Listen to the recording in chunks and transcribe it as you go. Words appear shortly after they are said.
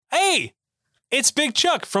It's Big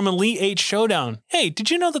Chuck from Elite 8 Showdown. Hey, did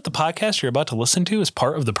you know that the podcast you're about to listen to is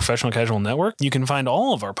part of the Professional Casual Network? You can find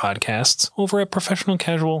all of our podcasts over at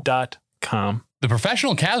professionalcasual.com. The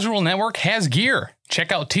Professional Casual Network has gear.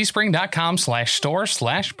 Check out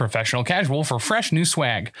teespring.com/store/professionalcasual for fresh new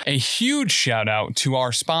swag. A huge shout out to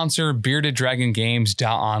our sponsor,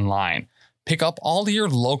 BeardedDragonGames.online. Pick up all your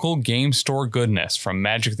local game store goodness from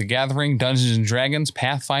Magic the Gathering, Dungeons & Dragons,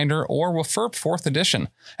 Pathfinder, or WFRP 4th Edition,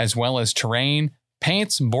 as well as terrain,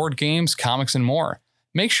 paints, board games, comics, and more.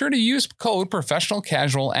 Make sure to use code Professional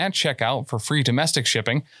Casual at checkout for free domestic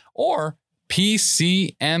shipping, or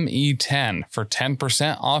PCME10 for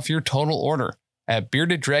 10% off your total order at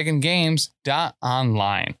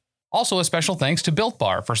BeardedDragonGames.online. Also, a special thanks to Built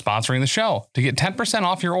Bar for sponsoring the show. To get 10%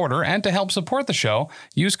 off your order and to help support the show,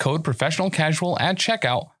 use code Professional Casual at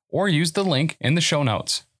checkout or use the link in the show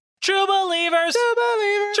notes. True believers, true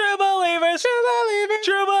believers, true believers, true believers,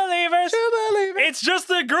 true believers, true believers. It's just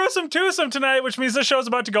the gruesome twosome tonight, which means the show's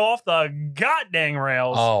about to go off the goddamn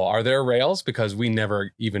rails. Oh, are there rails? Because we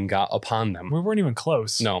never even got upon them. We weren't even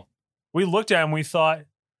close. No. We looked at him, we thought,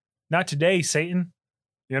 not today, Satan.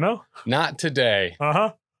 You know? Not today.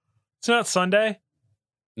 Uh-huh. It's not Sunday.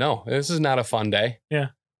 No, this is not a fun day. Yeah.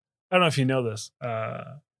 I don't know if you know this.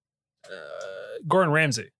 Gordon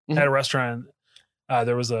Ramsay had a restaurant.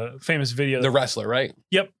 There was a famous video. The wrestler, right?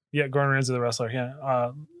 Yep. Yeah, Gordon Ramsay, the wrestler.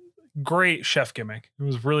 Yeah. Great chef gimmick. It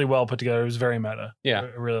was really well put together. It was very meta. Yeah.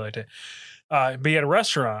 I really liked it. But he had a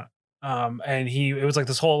restaurant. And it was like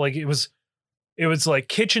this whole, like, it was like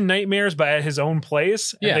kitchen nightmares, but at his own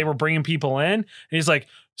place. And they were bringing people in. And he's like,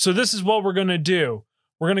 so this is what we're going to do.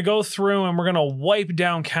 We're going to go through and we're going to wipe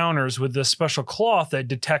down counters with this special cloth that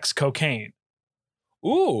detects cocaine.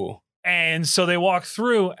 Ooh. And so they walked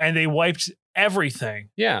through and they wiped everything.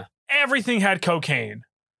 Yeah. Everything had cocaine.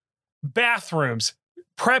 Bathrooms,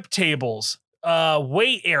 prep tables,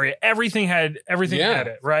 wait area, everything had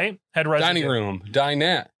it, right? Had residue. Dining room,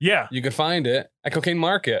 dinette. Yeah. You can find it at Cocaine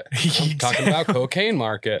Market. I'm talking about Cocaine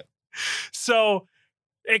Market. So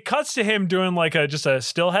it cuts to him doing like just a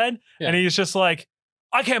still head. Yeah. And he's just like,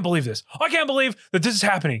 I can't believe this. I can't believe that this is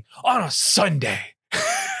happening on a Sunday.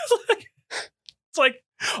 It's like,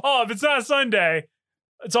 oh, if it's not a Sunday,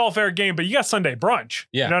 it's all fair game, but you got Sunday brunch.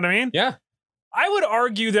 Yeah. You know what I mean? Yeah. I would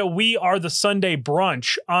argue that we are the Sunday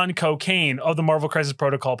brunch on cocaine of the Marvel Crisis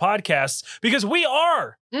Protocol podcasts because we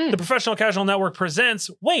are. The Professional Casual Network presents,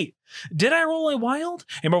 wait, did I roll a wild?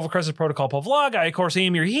 A Marvel Crisis Protocol vlog. I, of course,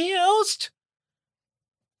 am your host,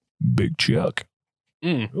 Big Chuck.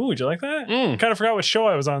 Ooh, would you like that? Kind of forgot what show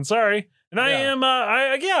I was on. Sorry. And I am,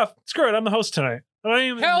 screw it. I'm the host tonight.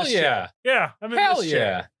 Hell yeah. Yeah. I'm in Hell this yeah.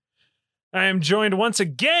 chair. I am joined once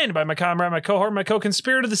again by my comrade, my cohort, my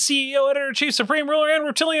co-conspirator, the CEO, editor-in-chief, supreme ruler, and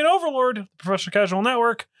reptilian overlord of the Professional Casual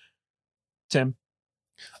Network, Tim.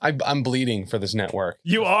 I'm bleeding for this network.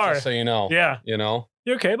 You are. Just so you know. Yeah. You know?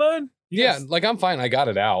 You okay, bud? Like I'm fine. I got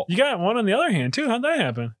it out. You got one on the other hand, too. How'd that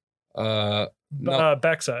happen? No.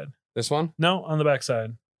 Backside. This one? No, on the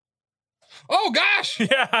backside. Oh, gosh.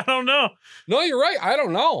 Yeah, I don't know. No, you're right. I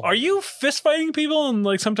don't know. Are you fist fighting people in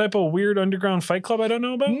like some type of weird underground fight club I don't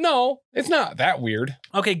know about? No, it's not that weird.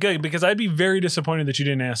 Okay, good, because I'd be very disappointed that you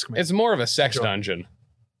didn't ask me. It's more of a sex dungeon.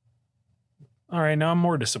 All right, now I'm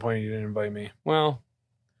more disappointed you didn't invite me. Well,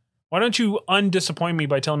 why don't you undisappoint me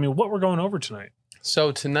by telling me what we're going over tonight?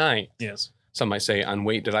 So tonight, yes, some might say on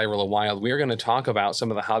Wait, Did I Roll a Wild? We are going to talk about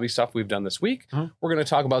some of the hobby stuff we've done this week. We're going to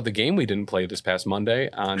talk about the game we didn't play this past Monday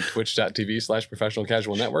on twitch.tv/Professional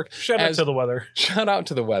Casual Network. Shout out to the weather. Shout out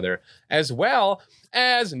to the weather. As well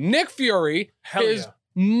as Nick Fury,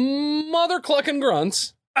 mother clucking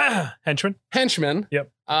grunts. Henchman.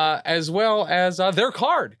 Yep. As well as their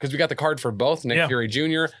card, because we got the card for both Nick Fury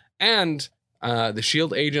Jr. and the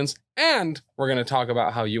S.H.I.E.L.D. agents. And we're going to talk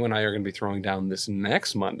about how you and I are going to be throwing down this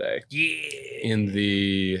next Monday. Yeah. In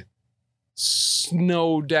the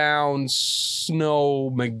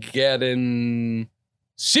Snowmageddon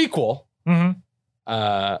sequel. Mm-hmm.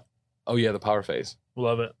 The Power Phase.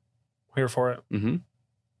 Love it. Here for it. Mm-hmm.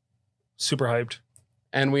 Super hyped.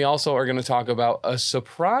 And we also are going to talk about a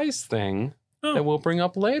surprise thing that we'll bring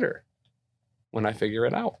up later when I figure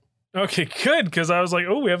it out. Okay, good. Because I was like,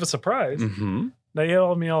 oh, we have a surprise. Mm-hmm. Now you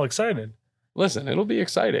have me all excited. Listen, it'll be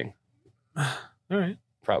exciting. All right.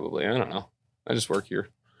 Probably. I don't know. I just work here.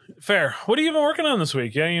 Fair. What have you been working on this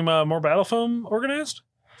week? You any more battle foam organized?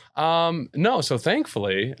 No. So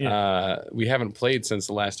thankfully, we haven't played since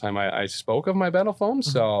the last time I spoke of my battle foam.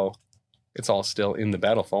 So it's all still in the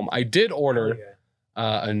battle foam. I did order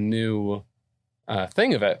a new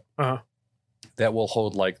thing of it that will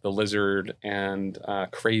hold like the lizard and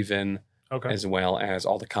Craven Okay. as well as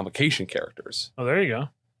all the convocation characters. Oh, there you go.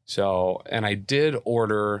 So, and I did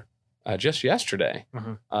order just yesterday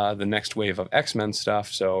the next wave of X-Men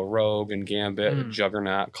stuff. So Rogue and Gambit,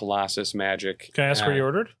 Juggernaut, Colossus, Magic. Can I ask where you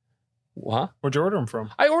ordered? What? Where'd you order them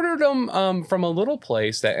from? I ordered them from a little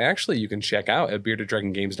place that actually you can check out at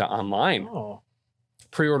beardeddragongames.online. Oh.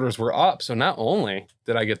 Pre-orders were up, so not only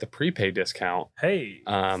did I get the prepay discount, Hey.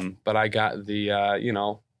 but I got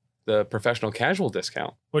the the professional casual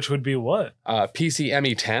discount. Which would be what?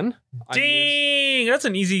 PCME 10. Dang, that's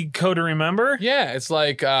an easy code to remember. Yeah, it's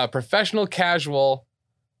like professional casual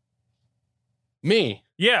me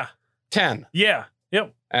Yeah. 10 Yeah.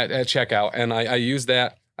 Yep. at checkout, and I used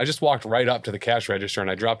that. I just walked right up to the cash register and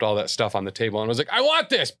I dropped all that stuff on the table and was like, I want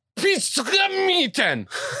this PCME 10.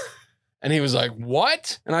 And he was like,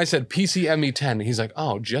 what? And I said, PCME 10. And he's like,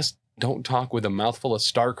 oh, just don't talk with a mouthful of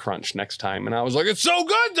Star Crunch next time. And I was like, it's so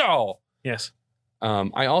good though. Yes.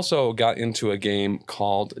 I also got into a game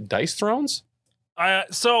called Dice Thrones.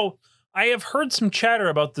 So I have heard some chatter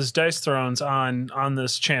about this Dice Thrones on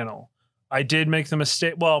this channel. I did make the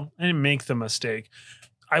mistake. Well, I didn't make the mistake.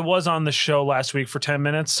 I was on the show last week for 10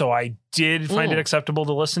 minutes, so I did find it acceptable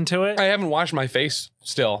to listen to it. I haven't washed my face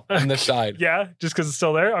still on this side. Yeah, just because it's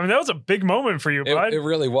still there. I mean, that was a big moment for you, bud. It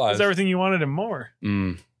really was. It was everything you wanted and more.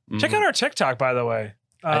 Check out our TikTok, by the way.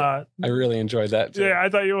 I really enjoyed that too. Yeah, I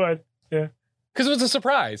thought you would. Yeah. Because it was a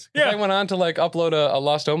surprise. Yeah. I went on to like upload a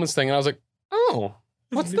Lost Omens thing and I was like, oh,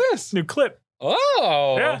 what's this? New clip.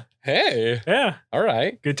 Oh. Yeah. Hey. Yeah. All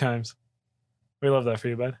right. Good times. We love that for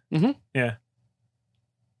you, bud. Yeah.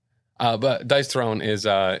 But Dice Throne is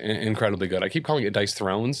incredibly good. I keep calling it Dice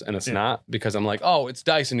Thrones, and it's not because I'm like, oh, it's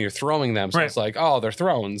dice and you're throwing them. So it's like, oh, they're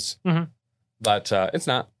thrones. But it's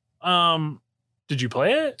not. Did you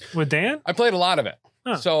play it with Dan? I played a lot of it.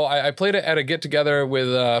 Huh. So I played it at a get-together with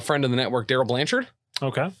a friend of the network, Daryl Blanchard.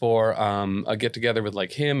 Okay. For a get-together with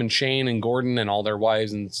like him and Shane and Gordon and all their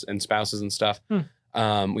wives and spouses and stuff.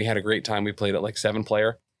 We had a great time. We played it like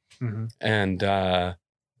 7-player. And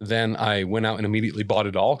then I went out and immediately bought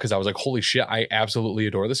it all because I was like, holy shit, I absolutely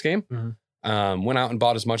adore this game. Went out and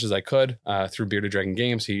bought as much as I could through Bearded Dragon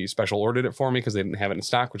Games. He special ordered it for me because they didn't have it in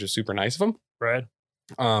stock, which is super nice of him. Right.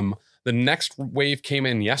 The next wave came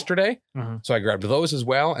in yesterday. So I grabbed those as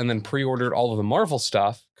well and then pre-ordered all of the Marvel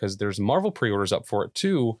stuff because there's Marvel pre-orders up for it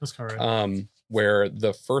too. That's correct. Where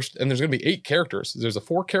the first, and there's going to be 8 characters. There's a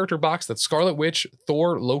 4-character box that's Scarlet Witch,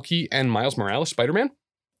 Thor, Loki, and Miles Morales, Spider-Man.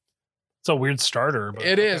 It's a weird starter. But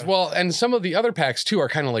it is. Well, and some of the other packs too are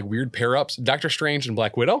kind of like weird pair-ups. Doctor Strange and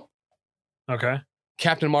Black Widow. Okay.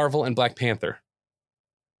 Captain Marvel and Black Panther.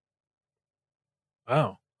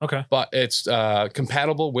 Oh, okay. But it's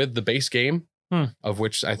compatible with the base game, of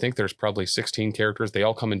which I think there's probably 16 characters. They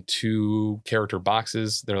all come in 2-character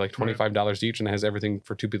boxes. They're like $25 each and it has everything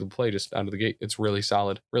for 2 people to play just out of the gate. It's really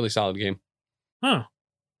solid game. Huh.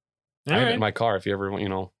 I have it in my car if you ever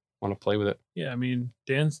want to play with it. Yeah, I mean,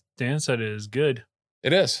 Dan said it is good.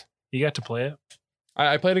 It is. You got to play it.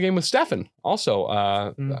 I played a game with Stefan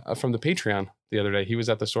also from the Patreon the other day. He was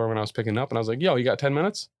at the store when I was picking up and I was like, yo, you got 10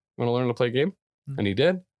 minutes? You want to learn to play a game? And he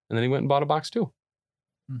did. And then he went and bought a box too.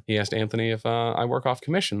 He asked Anthony if I work off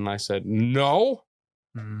commission. And I said, no,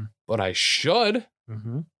 but I should.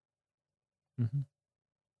 Okay.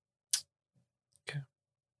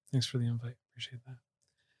 Thanks for the invite. Appreciate that.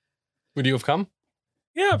 Would you have come?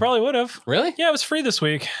 Yeah, I probably would have. Really? Yeah, I was free this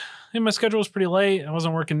week. And my schedule was pretty late. I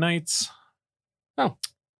wasn't working nights. Oh.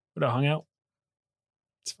 Would have hung out.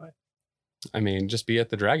 It's fine. I mean, just be at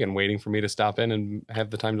the Dragon waiting for me to stop in and have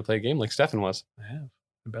the time to play a game like Stefan was. I have.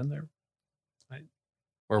 I've been there. I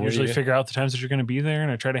usually figure out the times that you're going to be there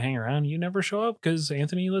and I try to hang around. You never show up because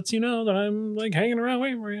Anthony lets you know that I'm like hanging around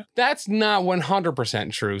waiting for you. That's not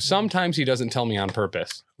 100% true. Sometimes he doesn't tell me on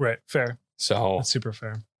purpose. Right. Fair. So that's super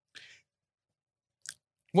fair.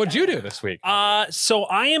 What'd you do this week? So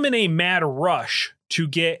I am in a mad rush to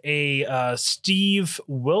get a Sam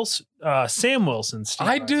Wilson.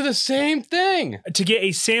 I do the same thing. To get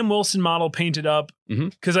a Sam Wilson model painted up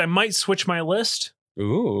because I might switch my list.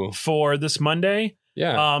 Ooh. For this Monday.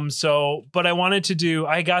 Yeah. But I wanted to do.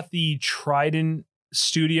 I got the Trident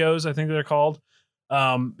Studios. I think they're called.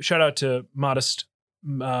 Shout out to Modest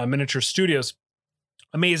Miniature Studios.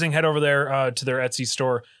 Amazing. Head over there to their Etsy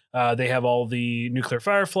store. They have all the Nuclear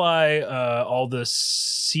Firefly, all the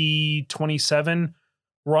C-27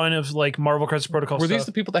 run of like Marvel Crisis Protocol Were stuff. these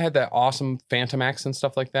the people that had that awesome Phantom X and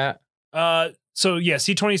stuff like that? So yeah,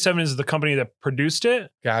 C-27 is the company that produced it.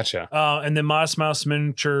 Gotcha. And then Modest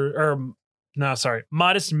Miniatures.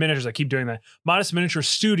 I keep doing that. Modest Miniature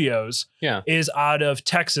Studios is out of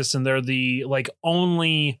Texas, and they're the like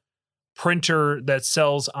only printer that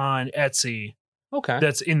sells on Etsy Okay.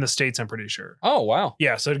 that's in the States, I'm pretty sure. Oh, wow.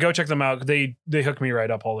 Yeah, so go check them out. They hook me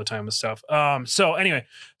right up all the time with stuff. So anyway,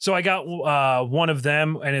 so I got one of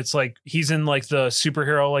them, and it's like he's in like the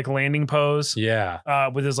superhero like landing pose. Yeah.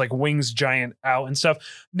 With his like wings giant out and stuff.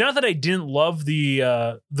 Not that I didn't love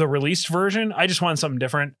the released version, I just wanted something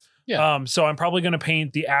different. Yeah. So I'm probably going to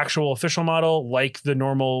paint the actual official model like the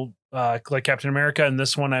normal like Captain America, and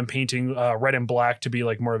this one I'm painting red and black to be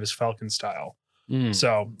like more of his Falcon style. Mm.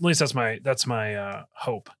 So at least that's my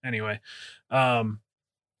hope anyway. I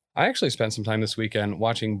actually spent some time this weekend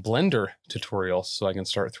watching Blender tutorials so I can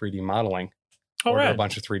start 3D modeling. All Order right. a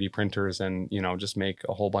bunch of 3D printers and, just make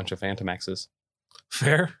a whole bunch of Phantom X's.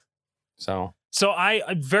 Fair. So So I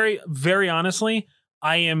very, very honestly,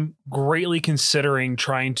 I am greatly considering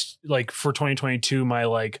trying to like for 2022, my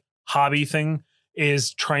like hobby thing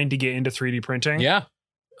is trying to get into 3D printing. yeah,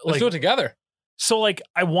 let's Like, do it together. so like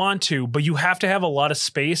I want to, but you have to have a lot of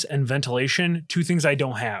space and ventilation, two things I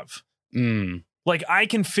don't have. Mm. Like I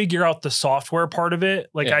can figure out the software part of it.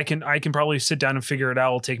 Like Yeah. I can probably sit down and figure it out.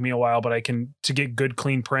 It'll take me a while, but I can to get good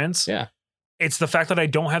clean prints. Yeah. It's the fact that I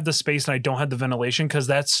don't have the space and I don't have the ventilation because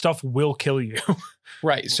that stuff will kill you.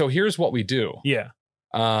 Right. So here's what we do. Yeah.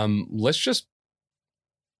 Let's just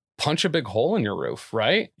punch a big hole in your roof,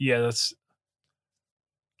 right? Yeah, that's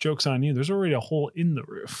joke's on you. There's already a hole in the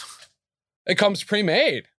roof. It comes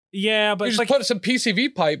pre-made. Yeah, but You it's just like put some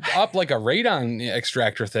PCV pipe up like a radon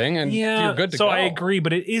extractor thing, and yeah, you're good to so go. I agree,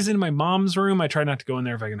 but it is in my mom's room. I try not to go in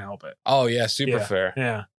there if I can help it. Oh yeah, super Yeah. fair.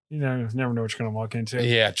 Yeah. You never know what you're gonna walk into.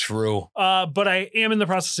 Yeah, true. But I am in the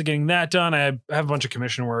process of getting that done. I have a bunch of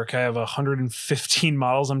commission work. I have 115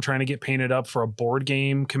 models I'm trying to get painted up for a board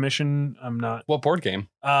game commission. I'm not What board game?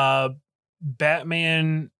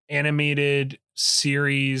 Batman animated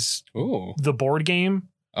series, Ooh, the board game.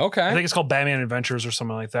 I okay. think it's called Batman Adventures or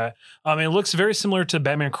something like that. It looks very similar to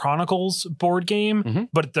Batman Chronicles board game, Mhm.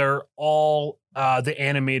 but they're all the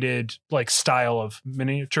animated like style of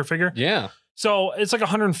miniature figure. Yeah. So it's like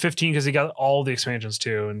 115 because he got all the expansions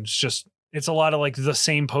too, and it's a lot of like the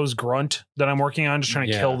same pose grunt that I'm working on, just trying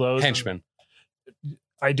to Yeah. kill those Henchman.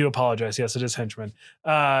 I do apologize. Yes, it is henchman.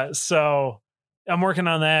 So I'm working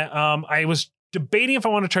on that. I was debating if I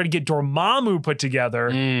want to try to get Dormammu put together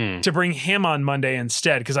Mm. to bring him on Monday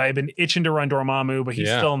instead, because I have been itching to run Dormammu, but he's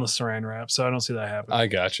Yeah. still in the saran wrap, so I don't see that happening. I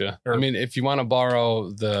gotcha. Or- I mean, if you want to borrow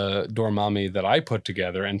the Dormammu that I put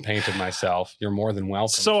together and painted myself, you're more than welcome.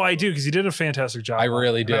 So I do, because you did a fantastic job. I on it,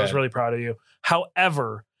 really and I was did. really proud of you.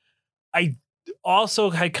 However, I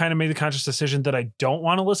also had kind of made the conscious decision that I don't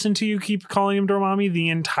want to listen to you keep calling him Dormammu the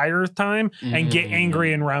entire time and get Mm.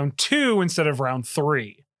 angry in round 2 instead of round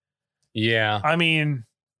 3. Yeah, I mean,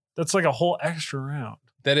 that's like a whole extra round.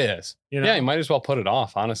 that is. You know? Yeah, you might as well put it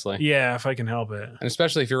off, honestly. Yeah, if I can help it. And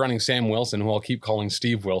especially if you're running Sam Wilson, who I'll keep calling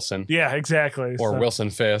Steve Wilson, Yeah, exactly. or So- Wilson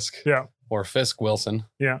Fisk, Yeah. or Fisk Wilson,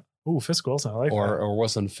 Ooh, Fisk Wilson. I like that. or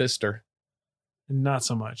Wilson Fister. Not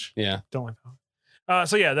so much. Yeah. Don't like that.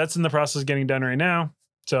 So yeah, that's in the process of getting done right now.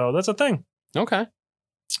 So that's a thing. Okay.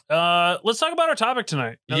 Let's talk about our topic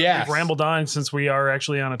tonight. Now that Yes. We've rambled on since we are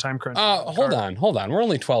actually on a time crunch. Hold on. We're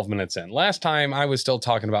only 12 minutes in. Last time I was still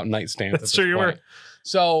talking about nightstands. That's true, you were.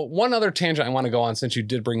 So one other tangent I want to go on, since you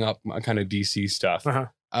did bring up kind of DC stuff. Uh-huh.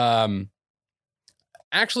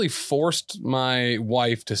 Actually forced my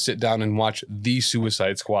wife to sit down and watch The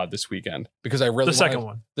Suicide Squad this weekend because I really The second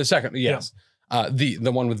one. The second, yes. The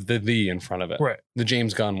one with the in front of it. Right. The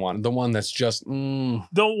James Gunn one. The one that's just The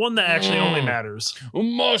one that actually only Mm. matters.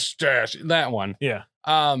 mustache. That one. Yeah.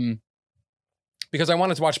 Because I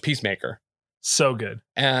wanted to watch Peacemaker. So good.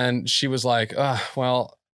 And she was like,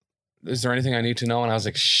 well, is there anything I need to know? And I was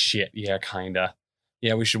like, shit, yeah, kinda.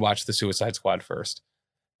 Yeah, we should watch The Suicide Squad first.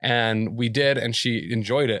 And we did, and she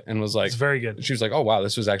enjoyed it and was like, It's very good. she was like, oh, wow,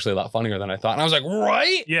 this was actually a lot funnier than I thought. And I was like,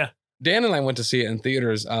 right? Yeah. Dan and I went to see it in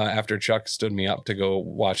theaters after Chuck stood me up to go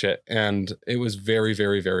watch it. And it was very,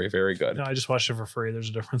 very, very, very good. No, I just watched it for free. There's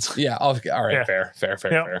a difference. Yeah. All right. Yeah. Fair.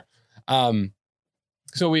 Yep.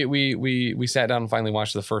 So we sat down and finally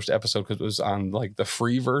watched the first episode because it was on like the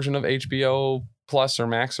free version of HBO Plus or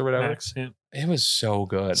Max or whatever. Max, yeah. It was so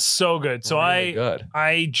good. So good. So Really good.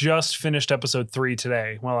 I just finished episode 3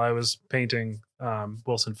 today while I was painting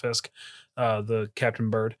Wilson Fisk, the Captain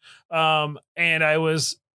Bird. And I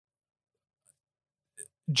was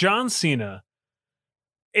John Cena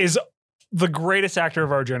is the greatest actor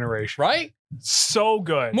of our generation. Right? So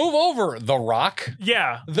good. Move over, The Rock.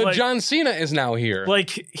 Yeah. The like, John Cena is now here. like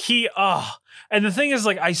he and the thing is,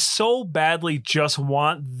 like, I so badly just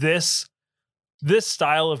want this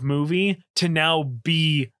style of movie to now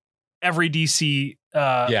be every DC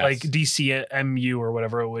Yes. like DCMU or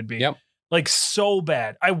whatever it would be. Yep. Like so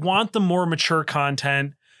bad. I want the more mature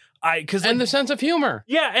content. Because And the sense of humor.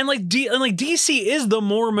 yeah, and like DC is the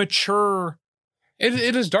more mature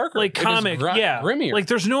It is darker. like It is comic. Yeah, grimmier. like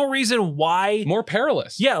there's no reason why. more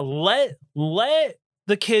perilous. Yeah, let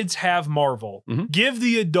the kids have Marvel. Mhm. Give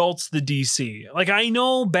the adults the DC. Like I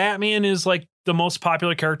know Batman is like the most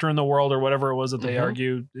popular character in the world or whatever it was that they Mhm.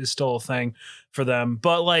 argue is still a thing for them.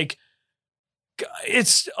 But like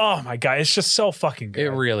it's oh my god, it's just so fucking good. It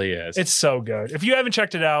really is. It's so good. If you haven't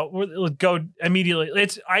checked it out, go immediately.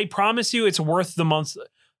 I promise you it's worth the month.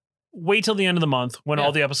 Wait till the end of the month when Yeah.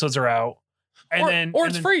 all the episodes are out. And or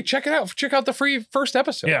it's free. Check it out. Check out the free first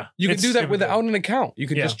episode. Yeah, You can it's do that super without good. an account. You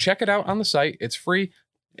can Yeah. just check it out on the site. It's free.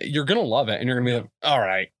 You're going to love it. And you're going to be like, all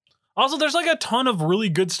right. Also, there's like a ton of really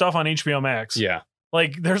good stuff on HBO Max. Yeah.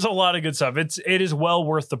 Like there's a lot of good stuff. It is well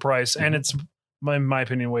worth the price, and Mhm. it's in my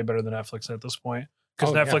opinion way better than Netflix at this point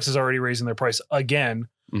because Oh, yeah. Netflix is already raising their price again.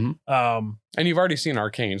 Mhm. And you've already seen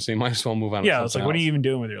Arcane, so you might as well move on. to Yeah, it's like something what are you else. even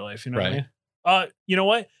doing with your life? You know what I Right. mean? You know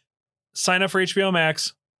what? Sign up for HBO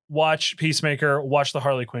Max. Watch Peacemaker. Watch the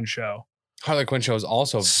Harley Quinn show. Harley Quinn show is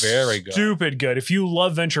also very good. Stupid good. If you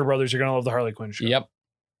love Venture Brothers, you're gonna love the Harley Quinn show.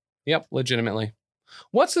 Yep. Legitimately.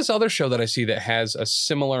 What's this other show that I see that has a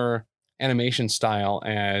similar animation style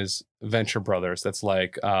as Venture Brothers? That's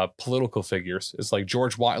like political figures. It's like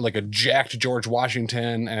like a jacked George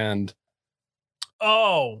Washington, and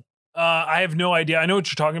Oh, I have no idea. I know what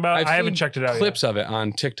you're talking about. I've I haven't seen checked it out clips of it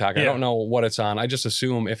on TikTok. I Yeah. don't know what it's on. I just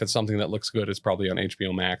assume if it's something that looks good, it's probably on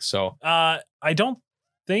HBO Max. So yet. I don't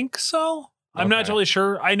think so. I'm not Okay. totally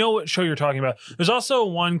sure. I know what show you're talking about. There's also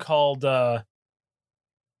one called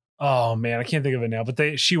oh man, I can't think of it now,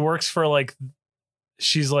 but she works for like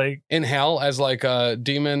she's like in hell as like a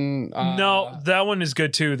demon. no, that one is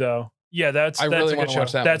good too though. Yeah, that's I really a wanna good show.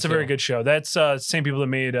 watch that That's a one, very too. good show. That's same people that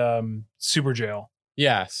made Super Jail.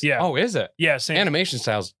 Yes. Yeah. Oh, is it? Yeah, same Animation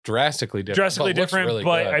style's drastically different. drastically but looks different, really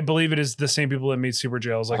but good. I believe it is the same people that made Super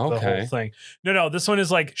Jail is like the Okay. whole thing. No, this one is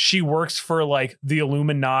like she works for like the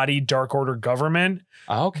Illuminati Dark Order government,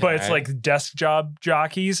 Okay. but it's like desk job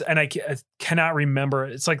jockeys, and I cannot remember.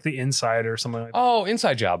 It's like the Inside or something like that. oh,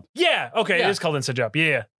 Inside Job. Yeah, okay, Yeah. it is called Inside Job.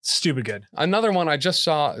 Yeah, stupid good. Another one I just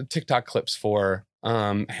saw TikTok clips for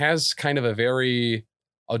has kind of a very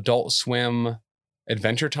Adult Swim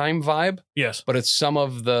Adventure Time vibe, Yes. but it's some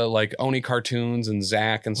of the like Oni cartoons and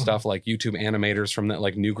Zack and stuff like YouTube animators from that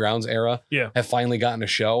like Newgrounds era Yeah. have finally gotten a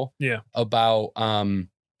show Yeah. about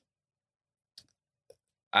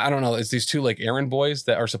I don't know, it's these two like errand boys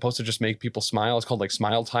that are supposed to just make people smile. It's called like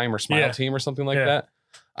Smile Time or Smile Yeah. Team or something like Yeah. that.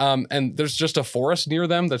 And there's just a forest near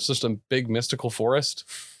them that's just a big mystical forest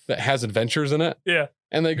that has adventures in it. Yeah.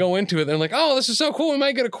 And they go into it, they're like, oh, this is so cool. We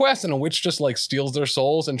might get a quest. And a witch just like steals their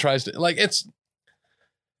souls and tries to like it's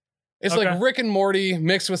Okay. like Rick and Morty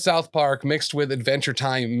mixed with South Park, mixed with Adventure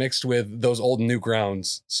Time, mixed with those old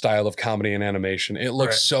Newgrounds style of comedy and animation. It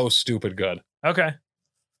looks Right. so stupid good. Okay.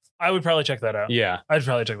 I would probably check that out. Yeah. I'd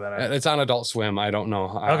probably check that out. It's on Adult Swim. I don't know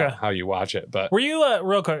Okay. how you watch it, but Were you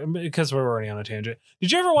real quick because we're already on a tangent?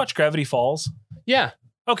 Did you ever watch Gravity Falls? yeah,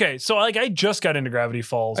 Okay, so like I just got into Gravity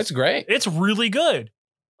Falls. it's great. It's really good.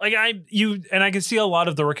 Like I can see a lot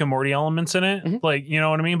of the Rick and Morty elements in it. Mhm. Like, you know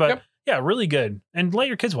what I mean? But Yep. yeah, really good. And let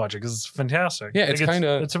your kids watch it because it's fantastic. Yeah, Like, it's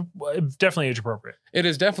kinda- it's definitely age appropriate. It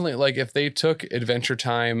is definitely like if they took Adventure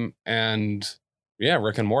Time and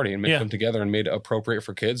Rick and Morty and mixed Yeah. them together and made it appropriate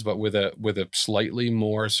for kids, but with a slightly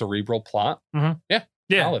more cerebral plot. Yeah.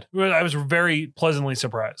 Solid. Well, I was very pleasantly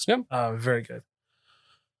surprised. Yep. Very good.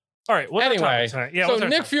 All right. What's our Anyway, topic tonight? Yeah, so what's our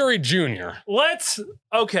Nick topic? Fury Jr.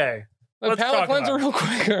 Okay. The Let's palate talk cleanser about real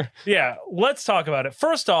quicker. Yeah, let's talk about it.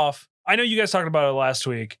 First off, I know you guys talked about it last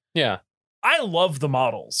week. Yeah. I love the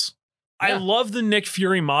models. I Yeah. love the Nick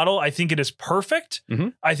Fury model. I think it is perfect.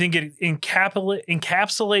 Mhm. I think it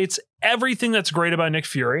encapsulates everything that's great about Nick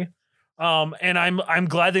Fury. And I'm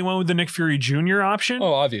glad they went with the Nick Fury Jr. option.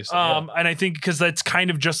 Oh, obviously. yeah. And I think because that's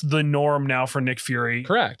kind of just the norm now for Nick Fury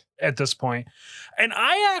Correct. at this point. And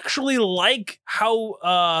I actually like how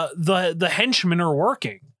the henchmen are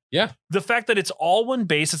working. Yeah. The fact that it's all one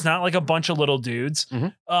base, it's not like a bunch of little dudes.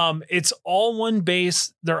 Mhm. It's all one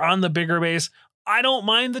base. They're on the bigger base. I don't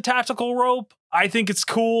mind the tactical rope. I think it's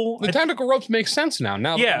cool. The tactical ropes make sense now.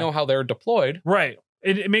 Now that Yeah. we know how they're deployed. Right.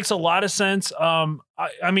 It makes a lot of sense.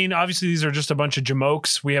 I mean, obviously these are just a bunch of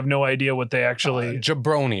jamokes. We have no idea what they actually.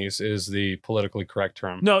 Jabronis is the politically correct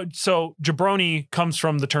term. No, so jabroni comes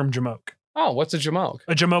from the term jamoke. Oh, what's a jamoke?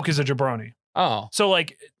 A jamoke is a jabroni. Oh, So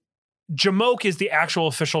like jamoke is the actual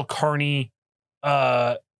official Carney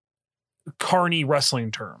carny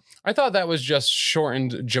wrestling term. I thought that was just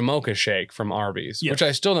shortened Jamocha shake from Arby's, Yes. which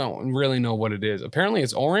I still don't really know what it is. Apparently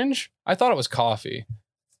it's orange. I thought it was coffee.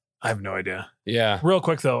 I have no idea. Yeah. Real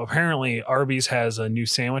quick though, apparently Arby's has a new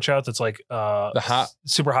sandwich out that's like The hot,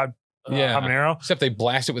 super hot Yeah. habanero. except they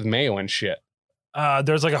blast it with mayo and shit.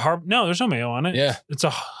 There's like no, there's no mayo on it. Yeah. It's a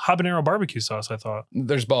habanero barbecue sauce, I thought.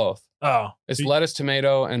 There's both. Oh. It's lettuce,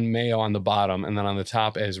 tomato, and mayo on the bottom. And then on the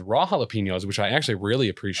top is raw jalapenos, which I actually really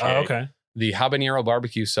appreciate. Oh, okay. The habanero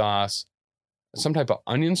barbecue sauce, some type of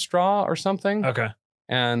onion straw or something. Okay.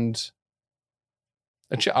 And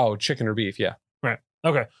chicken or beef. Yeah.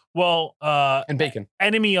 Okay. Well, And bacon.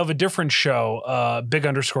 enemy of a different show,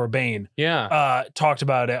 Big_Bane, Yeah. talked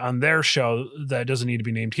about it on their show that doesn't need to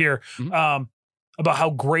be named here. Mhm. About how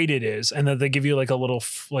great it is, and that they give you like a little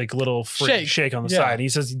free shake on the Yeah. side. And he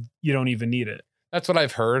says you don't even need it. That's what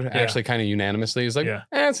I've heard actually kind of unanimously. It's like, Yeah.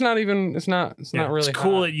 it's not Yeah, not really It's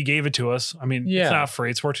cool hot. that you gave it to us. I mean, Yeah. it's not free.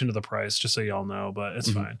 It's worked into the price, just so y'all know, but it's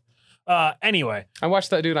Mhm. fine. Anyway, I watched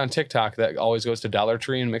that dude on TikTok that always goes to Dollar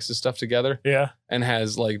Tree and mixes stuff together yeah. and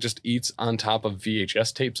has like just eats on top of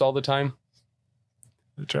VHS tapes all the time.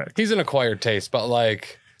 The track. He's an acquired taste, but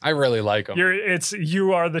like I really like him.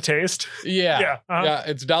 You are the taste. Yeah. Yeah, uh-huh. Yeah.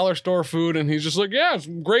 It's dollar store food. And he's just like, yeah, it's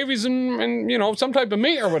gravies and, some type of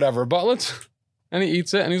meat or whatever, but and he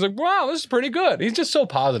eats it and he's like, wow, this is pretty good. He's just so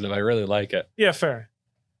positive. I really like it. Yeah, fair.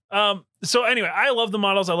 So anyway, I love the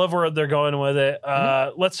models. I love where they're going with it.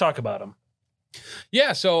 Let's talk about them.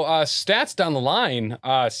 Yeah. So stats down the line,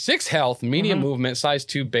 6 health, medium Mhm. movement, size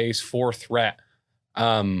 2 base, 4 threat.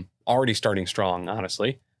 Already starting strong,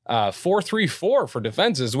 honestly. 4-3-4 for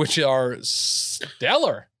defenses, which are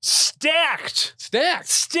stellar. Stacked.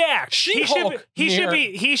 Stacked. He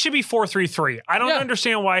should be 4-3-3. I don't Yeah.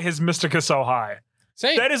 understand why his Mystic is so high.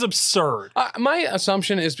 Same. That is absurd. My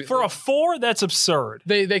assumption is For a 4, that's absurd.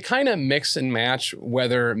 they kind of mix and match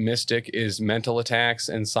whether Mystic is mental attacks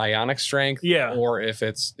and psionic strength, Yeah. or if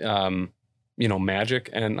it's magic.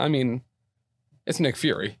 And I mean, it's Nick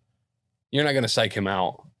Fury. You're not going to psych him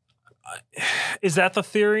out. Is that the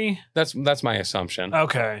theory? That's my assumption.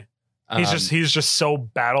 Okay. Um, He's just so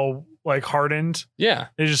battle hardened. yeah.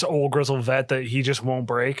 He's just old grizzled vet that he just won't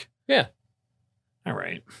break. Yeah. All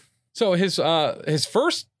right. So his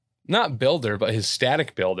first, not builder, but his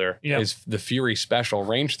static builder Yep. is the Fury Special,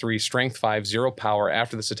 range 3, strength 5, 0 power.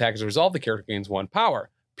 After this attack is resolved, the character gains 1 power.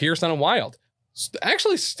 Pierce on a wild.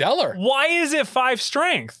 Actually stellar. Why is it 5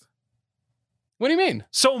 strength? What do you mean?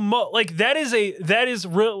 So that is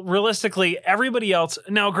realistically everybody else.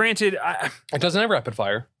 Now, granted, It doesn't have rapid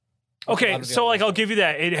fire. A okay, lot of the so others I'll give you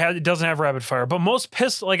that it doesn't have rapid fire, but most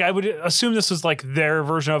pistol, I would assume this is their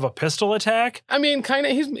version of a pistol attack. I mean, kind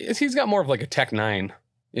of. He's got more of like a Tech 9.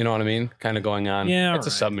 You know what I mean? Kind of going on. Yeah, It's a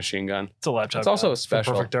right. submachine gun. It's a laptop. It's also gun a for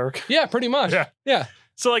special. Perfect Dark. Yeah, pretty much. Yeah. Yeah.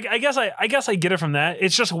 So I guess I get it from that.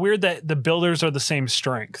 It's just weird that the builders are the same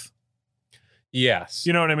strength. Yes.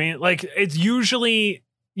 You know what I mean? It's usually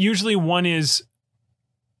one is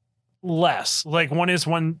less. One is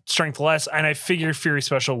one strength less, and I figure Fury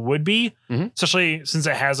Special would be, Mhm. especially since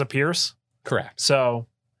it has a pierce. Correct. So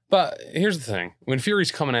But here's the thing: when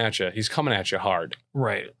Fury's coming at you, he's coming at you hard.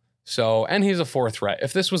 right. So, and he's a 4 threat.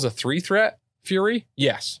 If this was a 3 threat Fury,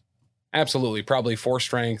 yes, absolutely, probably 4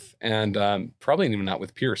 strength, and probably even not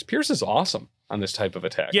with Pierce. Pierce is awesome on this type of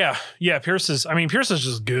attack. Yeah. Pierce is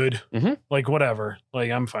just good. Mhm. Whatever.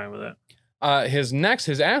 I'm fine with it.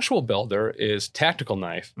 His actual builder is Tactical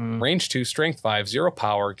Knife. Mm. Range 2, strength 5, 0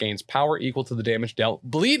 power, gains power equal to the damage dealt,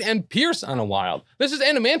 bleed and pierce on a wild. This is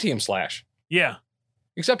Adamantium Slash, Yeah.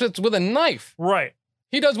 except it's with a knife. Right.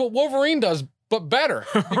 He does what Wolverine does, but better,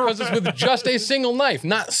 because it's with just a single knife,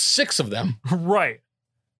 not 6 of them. Right.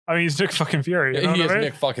 I mean, he's Nick fucking Fury. You know He what is I mean?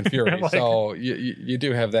 Nick fucking Fury, Like- so you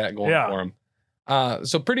do have that going Yeah. for him.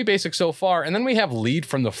 So pretty basic so far, and then we have lead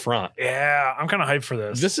from the front. Yeah. I'm kind of hyped for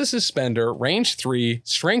this. This is his spender, range 3,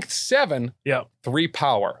 strength 7, Yep. 3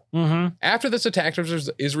 power. Mm-hmm. After this attack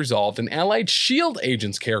is resolved, an allied shield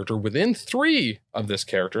agent's character within 3 of this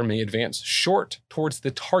character may advance short towards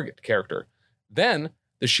the target character. Then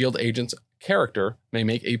the shield agent's character may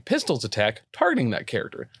make a pistol's attack targeting that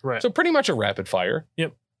character. Right. So pretty much a rapid fire.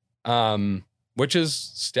 Yep. Which is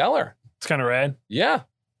stellar. It's kind of rad. Yeah.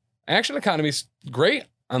 Action economy's great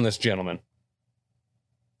on this gentleman.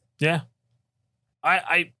 Yeah.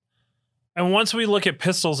 And once we look at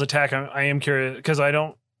Pistol's attack, I am curious because I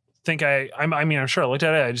don't think I'm sure I looked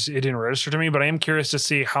at it. It didn't register to me, but I am curious to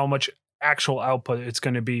see how much actual output it's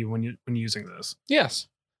going to be when using this. Yes.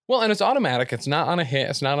 Well, and it's automatic. It's not on a hit.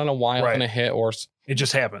 It's not on a wild Right. and a hit or It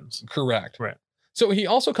just happens. correct. Right. So he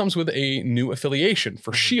also comes with a new affiliation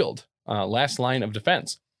for Mhm. Shield, last line of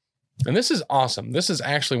defense. And this is awesome. This is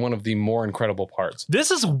actually one of the more incredible parts. This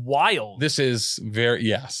is wild. This is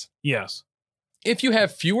yes. Yes. If you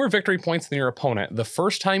have fewer victory points than your opponent, the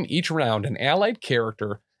first time each round an allied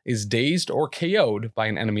character is dazed or KO'd by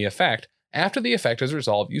an enemy effect, after the effect is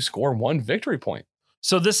resolved, you score 1 victory point.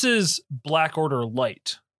 So this is Black Order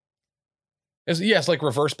Light. Yes, like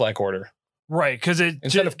reverse Black Order. Right, because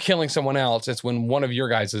Instead of killing someone else, it's when one of your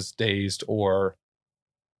guys is dazed or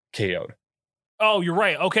KO'd. Oh, you're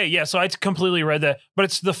right. Okay, yeah. So I completely read that, but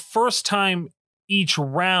it's the first time each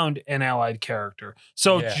round an allied character.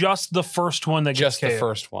 So Yeah. just the first one that gets Just the KO'd.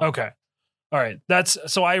 first one. Okay, all right. That's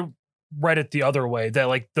so I read it the other way. That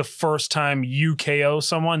like the first time you KO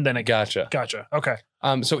someone, then it Gotcha. Gotcha. Okay.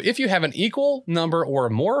 So if you have an equal number or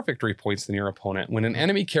more victory points than your opponent, when an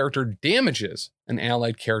enemy character damages an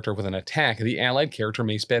allied character with an attack, the allied character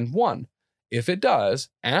may spend 1. If it does,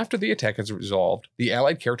 after the attack is resolved, the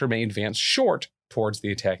allied character may advance short towards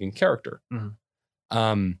the attacking character.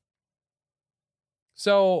 Mhm.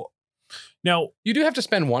 So Now, you do have to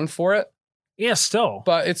spend 1 for it, yeah, still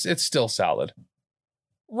but it's still solid.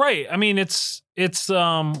 right. I mean, it's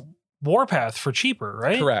Warpath for cheaper,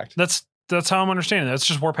 right? Correct. That's how I'm understanding it. It's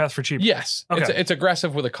just Warpath for cheaper. Yes. Okay. It's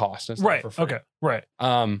aggressive with a cost. It's not Right. for free. Okay. Right.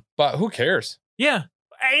 But who cares? Yeah.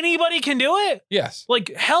 Anybody can do it. Yes.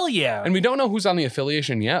 Like hell yeah. And we don't know who's on the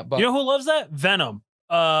affiliation yet, but You know who loves that? Venom.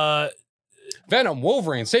 Venom,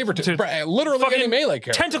 Wolverine, Sabretooth, Dude, literally fucking any melee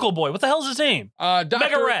character. Tentacle Boy. What the hell's his name?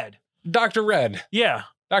 Mega Red. Dr. Red. Yeah.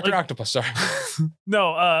 Dr. Like- Octopus, sorry.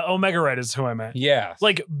 No, Omega Red is who I meant. Yeah.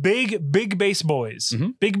 Like big base boys.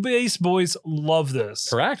 Mhm. Big base boys love this.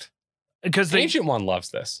 Correct. Because The they Ancient One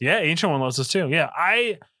loves this. Yeah, Ancient One loves this too. Yeah.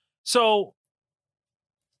 So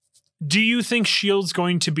do you think Shield's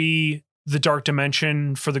going to be the dark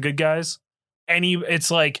dimension for the good guys?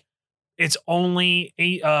 It's like it's only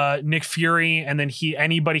Nick Fury, and then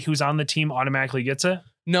anybody who's on the team automatically gets it?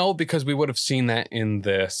 No, because we would have seen that in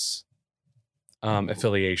this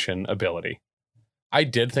affiliation ability. I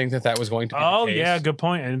did think that was going to be Oh the case. yeah, good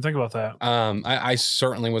point. I didn't think about that. I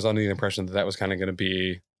certainly was under the impression that was kind of going to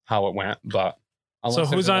be how it went, but So unless who's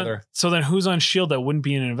there's on? another, So then who's on Shield that wouldn't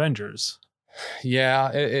be in Avengers?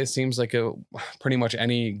 yeah, it seems like pretty much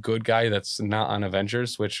any good guy that's not on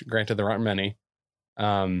Avengers, which granted there aren't many.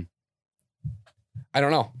 I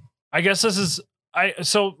don't know. I guess this is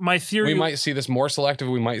So my theory. We might see this more selective.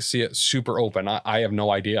 We might see it super open. I have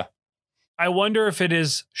no idea. I wonder if it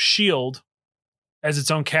is Shield as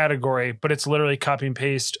its own category, but it's literally copy and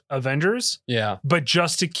paste Avengers, Yeah. but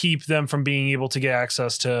just to keep them from being able to get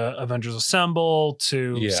access to Avengers Assemble,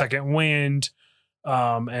 to Yeah. Second Wind,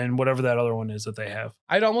 and whatever that other one is that they have.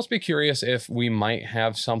 I'd almost be curious if we might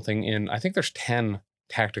have something in. I think there's 10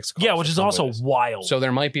 tactics cards Yeah, which that is come also with this. wild. So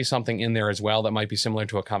there might be something in there as well that might be similar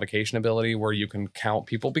to a convocation ability where you can count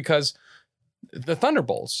people, because the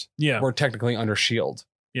Thunderbolts yeah, were technically under Shield.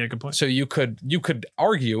 yeah, good point. So you could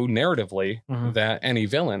argue narratively Mhm. that any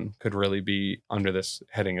villain could really be under this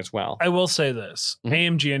heading as well. I will say this, Mhm.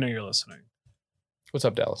 AMG, I know you're listening. What's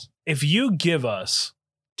up, Dallas? If you give us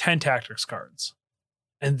 10 tactics cards,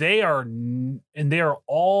 and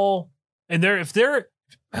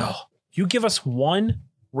you give us one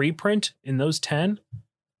reprint in those 10,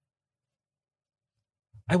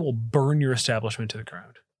 I will burn your establishment to the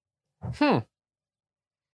ground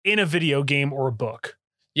in a video game or a book.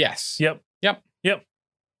 Yes. Yep.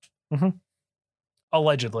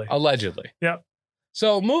 Allegedly. Allegedly. Yep.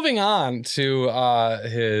 So moving on to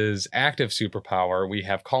his active superpower, we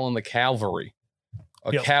have Colin the Cavalry.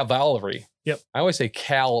 Yep. Cavalry. Yep. I always say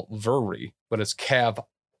Calvary, but it's Cavalry.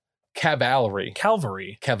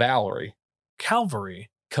 Calvary. Cavalry. Calvary.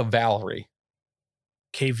 Cavalry.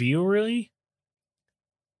 Cavalry?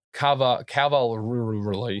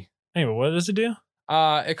 Cavalry. Anyway, what does it do?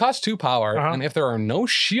 It costs 2 power, Uh-huh. and if there are no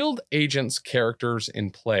shield agents characters in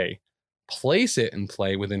play, place it in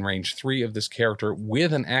play within range 3 of this character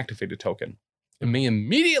with an activated token. It may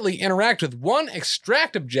immediately interact with one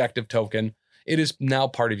extract objective token. It is now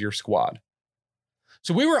part of your squad.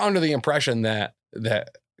 So we were under the impression that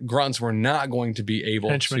grunts were not going to be able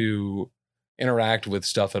Henchmen. to interact with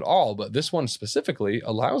stuff at all, but this one specifically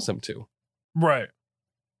allows them to. Right.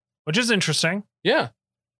 Which is interesting. Yeah.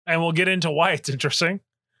 And we'll get into why it's interesting.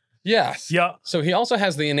 Yes. Yeah. So he also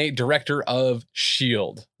has the innate Director of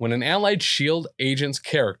Shield. When an allied Shield agent's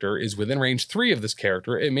character is within range 3 of this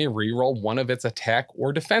character, it may reroll one of its attack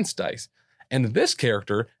or defense dice. And this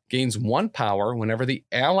character gains 1 power whenever the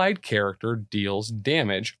allied character deals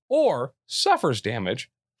damage or suffers damage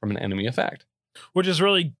from an enemy effect. Which is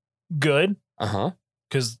really good Uh-huh.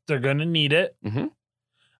 because they're going to need it. Mhm.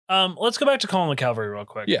 Let's go back to Colin the Cavalry real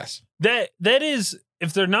quick. Yes. That is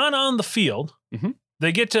if they're not on the field, Mhm.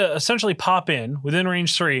 they get to essentially pop in within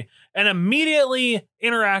range 3 and immediately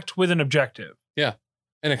interact with an objective.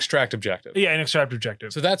 An extract objective. Yeah, an extract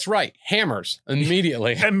objective. So that's right. Hammers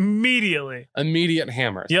immediately. Immediately. Immediate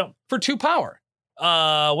hammers. Yep. For 2 power.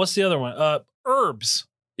 What's the other one? Herbs.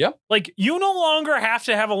 Yep. Like, you no longer have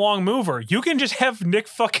to have a long mover. You can just have Nick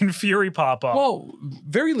fucking Fury pop up. Well,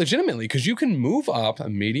 very legitimately, because you can move up a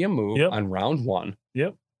medium move Yep. on round 1.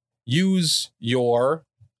 Yep. Use your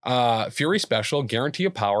Fury special, guarantee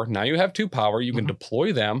a power. Now you have 2 power. You can Mhm.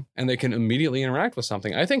 deploy them, and they can immediately interact with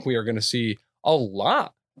something. I think we are going to see a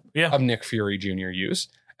lot Yeah. of Nick Fury Jr. use,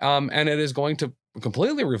 and it is going to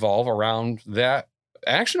completely revolve around that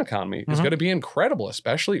action economy. It's Mhm. going to be incredible,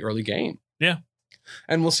 especially early game. Yeah.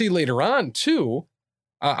 And we'll see later on, too,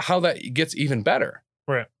 how that gets even better.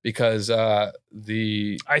 Right. Because I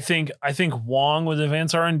think Wong with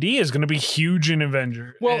advanced R&D is going to be huge in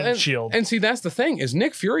Avenger and Shield. And see, that's the thing, is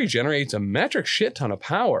Nick Fury generates a metric shit ton of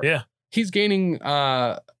power. Yeah. He's gaining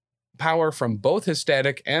power from both his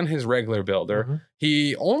static and his regular builder. Mhm.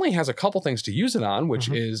 He only has a couple things to use it on, which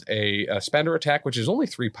Mhm. is a spender attack, which is only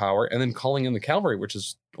 3 power, and then calling in the cavalry, which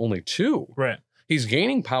is only 2. Right. He's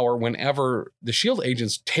gaining power whenever the shield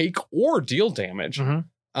agents take or deal damage. Mhm.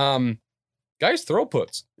 Guys,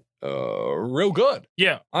 throughputs, real good.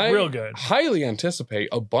 Yeah. I real good. highly anticipate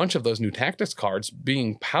a bunch of those new tactics cards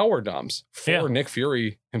being power dumps for Yeah. Nick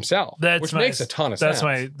Fury himself, That's which nice. makes a ton of sense.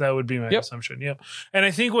 That would be my Yep. assumption. Yep. And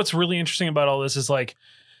I think what's really interesting about all this is like,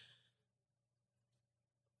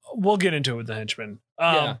 we'll get into it with the henchmen.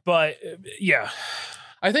 Yeah. But yeah.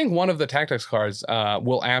 I think one of the tactics cards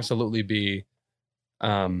will absolutely be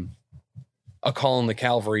a call in the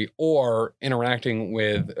cavalry or interacting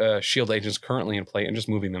with shield agents currently in play and just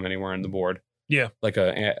moving them anywhere on the board. Yeah. Like a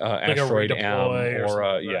Like a asteroid redeploy or something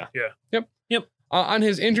like yeah. that. Yeah. On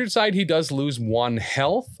his injured side, he does lose 1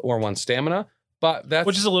 health or 1 stamina, but that's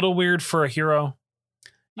Which is a little weird for a hero.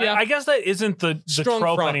 Yeah. I guess that isn't the Strong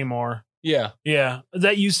trope front. anymore. yeah. Yeah.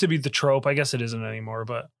 That used to be the trope. I guess it isn't anymore,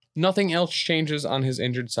 but Nothing else changes on his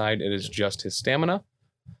injured side. It is just his stamina.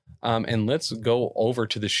 And let's go over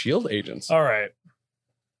to the shield agents. all right.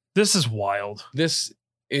 This is wild. This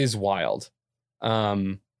is wild.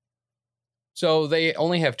 So they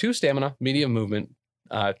only have 2 stamina, medium movement,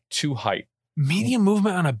 2 height. Medium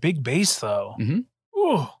movement on a big base, though. Mhm.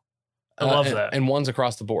 Ooh. I love and, that. And 1's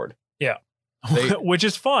across the board, They- Which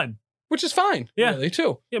is fun. which is fine. Yeah. Really,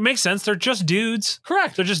 too. It makes sense. They're just dudes.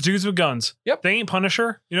 Correct. They're just dudes with guns. Yep. They ain't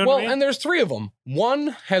Punisher. You know Well, what I mean? and there's 3 of them. 1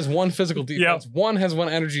 has 1 physical defense, 1 has 1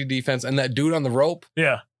 energy defense, and that dude on the rope,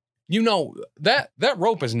 Yeah. you know, that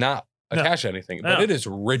rope is not No. attached to anything, but No. it is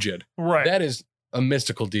rigid. Right. That is a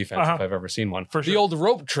mystical defense Uh-huh. if I've ever seen one. For The sure. old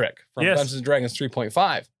rope trick from Yes. Dungeons & Dragons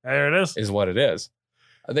 3.5 there it is. is what it is.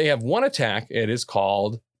 They have 1 attack. It is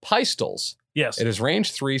called Pistols. Yes. It is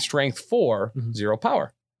range 3, strength 4, Mhm. 0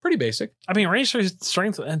 power. Pretty basic. I mean, range 3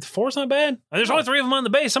 strength and 4's not bad. And there's No. only 3 of them on the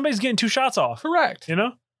base. Somebody's getting 2 shots off. Correct. You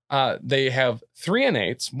know? They have 3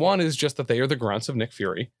 innates. 1 is just that they are the grunts of Nick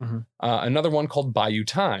Fury. Mhm. Another one called Buy You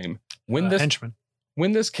Time. When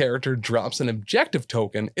this character drops an objective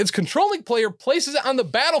token, its controlling player places it on the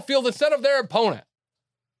battlefield instead of their opponent.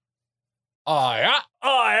 Yeah.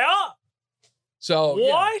 Oh, yeah? So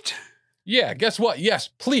What? Yeah. Guess what? Yes,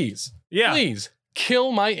 please, Yeah. please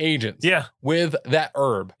kill my agents. Yeah. With that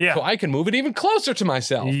herb. Yeah. So I can move it even closer to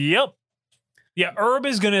myself. Yep. Yeah, Herb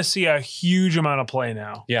is going to see a huge amount of play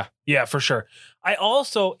now. Yeah. Yeah, for sure. I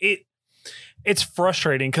also it's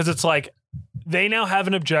frustrating because it's like they now have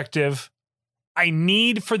an objective. I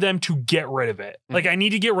need for them to get rid of it. Like I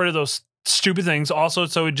need to get rid of those stupid things. Also,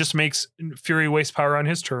 so it just makes Fury waste power on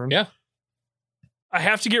his turn. Yeah. I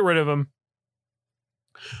have to get rid of him.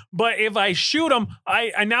 But if I shoot him,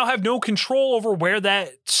 I now have no control over where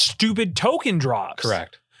that stupid token drops.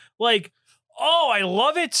 Correct. Like, oh, I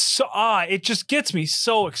love it. So it just gets me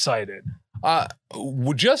so excited.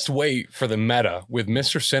 Just wait for the meta with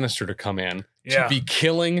Mr. Sinister to come in Yeah. to be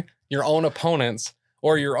killing your own opponents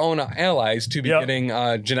or your own allies to be Yep.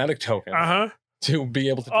 getting genetic tokens Uh-huh. to be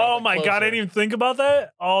able to. drop Oh it my God, I closer. didn't even think about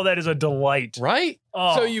that. Oh, that is a delight. Right.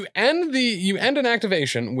 Oh. So you end an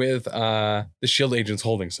activation with the shield agents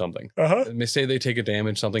holding something. Uh-huh. They say they take a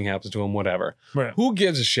damage, something happens to them, whatever. Right. Who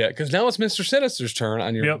gives a shit? Because now it's Mr. Sinister's turn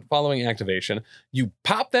on your Yep. following activation. You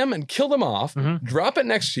pop them and kill them off, Mhm. drop it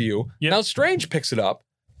next to you. Yep. Now Strange picks it up,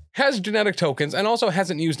 has genetic tokens, and also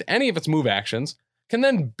hasn't used any of its move actions. Can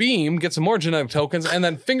then beam, get some more genetic tokens, and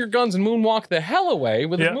then finger guns and moonwalk the hell away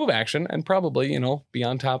with Yep. his move action, and probably, be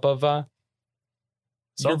on top of your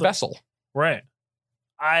Something. vessel. Right.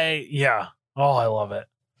 Oh, I love it.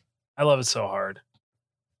 I love it so hard.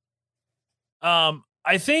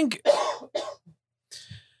 I think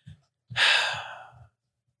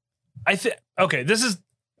okay,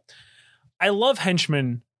 I love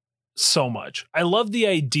henchmen so much. I love the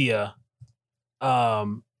idea. I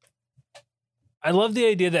love the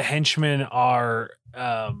idea that henchmen are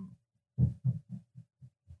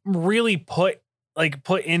really put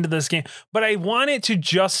into this game, but I want it to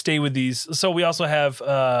just stay with these. So we also have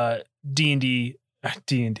D&D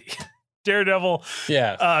Daredevil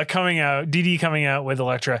coming out, DD coming out with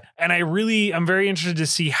Elektra, and I'm very interested to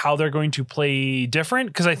see how they're going to play different,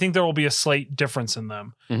 because I think there will be a slight difference in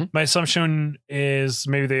them. Mm-hmm. My assumption is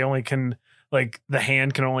maybe they only can, like, the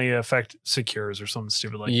hand can only affect secures or something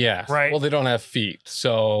stupid like yeah, right. Well, they don't have feet,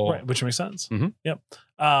 so Right, which makes sense. Mm-hmm. Yep.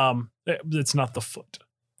 It's not the foot.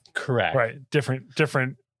 Correct. Right. Different.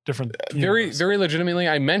 Very, very legitimately.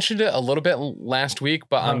 I mentioned it a little bit last week,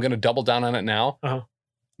 but I'm going to double down on it now. Uh-huh.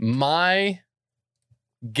 My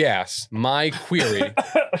guess, my query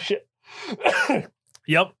Oh, shit.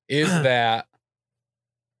 Yep. is that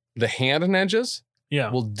the hand and edges Yeah.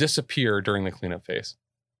 will disappear during the cleanup phase.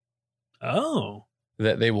 Oh.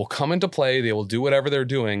 That they will come into play, they will do whatever they're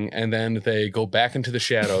doing, and then they go back into the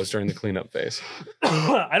shadows during the cleanup phase.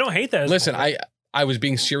 I don't hate that. Listen, I was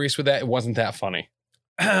being serious with that. It wasn't that funny.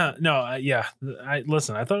 No, yeah. I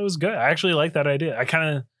thought it was good. I actually like that idea. I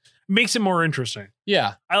kind of makes it more interesting.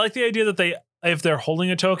 Yeah. I like the idea that if they're holding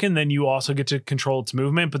a token, then you also get to control its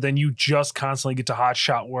movement, but then you just constantly get to hot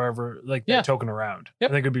shot wherever, like, that token around.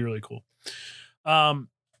 Yep. I think it'd be really cool.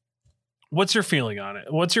 What's your feeling on it?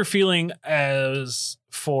 What's your feeling as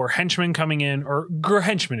for henchmen coming in, or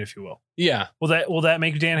henchmen, if you will? Yeah. Will that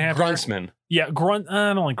make Dan happy? Gruntsman. Yeah, grunt.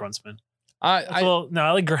 I don't like gruntsman. I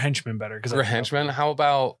like henchman better because henchman. How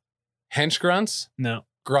about hench grunts? No,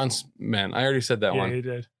 gruntsmen. I already said that one. Yeah, you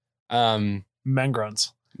did. Men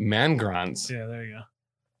grunts. Man grunts. Yeah, there you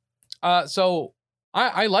go. So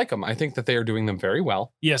I like them. I think that they are doing them very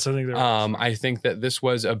well. Yes, I think they're. I think that this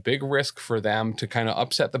was a big risk for them to kind of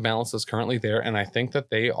upset the balance that's currently there, and I think that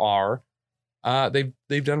they are.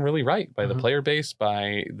 They've done really right by the player base,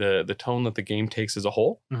 by the tone that the game takes as a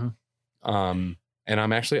whole. Mm-hmm. And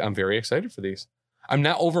I'm very excited for these. I'm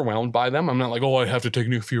not overwhelmed by them. I'm not like, oh, I have to take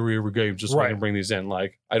Nick Fury every game just so I can bring these in.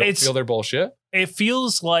 Like, I don't feel they're bullshit. It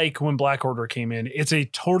feels like when Black Order came in, it's a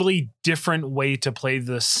totally different way to play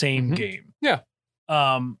the same game. Yeah.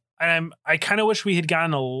 And I kind of wish we had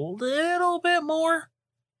gotten a little bit more.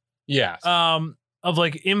 Yes. Of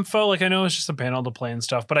like info. Like, I know it's just a panel to play and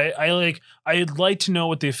stuff, but I'd like to know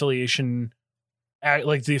what the affiliation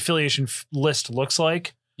list looks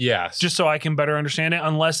like. Yes. Just so I can better understand it,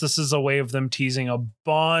 unless this is a way of them teasing a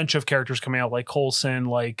bunch of characters coming out, like Coulson,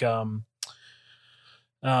 like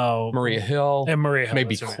Maria Hill. And Maria Hill.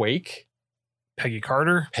 Maybe Quake. Peggy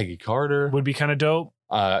Carter. Would be kind of dope.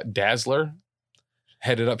 Dazzler.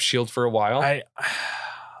 Headed up S.H.I.E.L.D. for a while.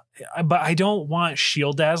 But I don't want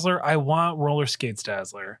S.H.I.E.L.D. Dazzler. I want Roller Skates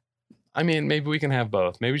Dazzler. I mean, maybe we can have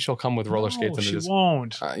both. Maybe she'll come with roller skates into this. She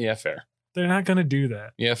won't. Yeah, fair. They're not going to do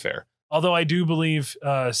that. Yeah, fair. Although I do believe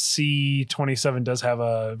C27 does have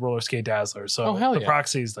a Roller Skate Dazzler. So the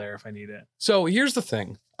proxy is there if I need it. So here's the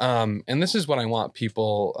thing. And this is what I want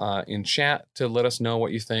people in chat to let us know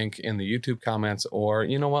what you think in the YouTube comments, or,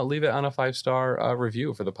 you know what, leave it on a 5-star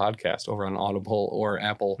review for the podcast over on Audible or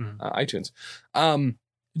Apple iTunes.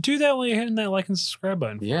 Do that while you're hitting that like and subscribe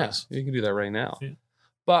button. Yes, you can do that right now. Yeah.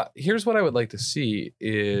 But here's what I would like to see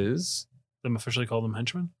is them officially call them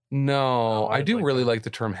henchmen. No, I do really like the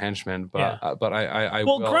term henchman, but I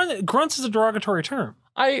well, grunts is a derogatory term.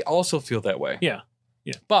 I also feel that way. Yeah.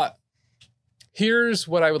 But here's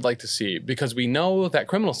what I would like to see, because we know that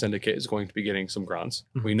Criminal Syndicate is going to be getting some grunts.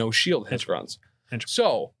 Mm-hmm. We know S.H.I.E.L.D. has grunts.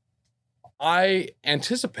 So I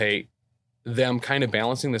anticipate them kind of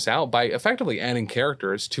balancing this out by effectively adding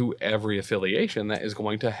characters to every affiliation that is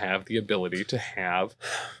going to have the ability to have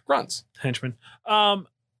grunts. Henchmen.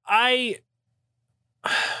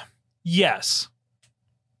 Yes.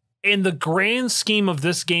 In the grand scheme of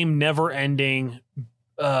this game never ending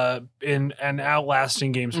in an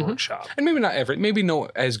outlasting Games Workshop. And maybe no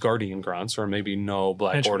Asgardian grunts, or maybe no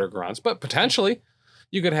Black Order grunts, but potentially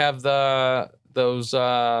you could have those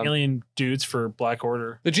alien dudes for Black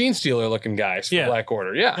Order. The Gene Stealer looking guys for Black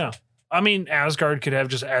Order. Yeah. I mean, Asgard could have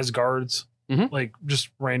just Asgards, like just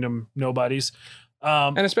random nobodies.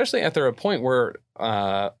 And especially at a point where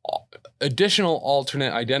additional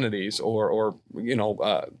alternate identities or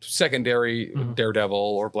secondary Daredevil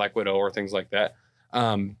or Black Widow or things like that,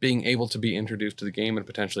 being able to be introduced to the game and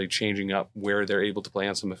potentially changing up where they're able to play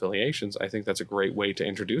on some affiliations, I think that's a great way to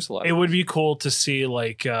introduce a lot. It would be cool to see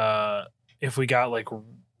like if we got like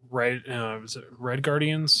Red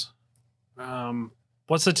Guardians.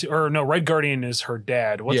 What's the Red Guardian is her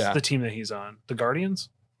dad. What's Yeah. the team that he's on? The Guardians?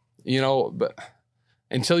 But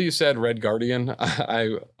until you said Red Guardian,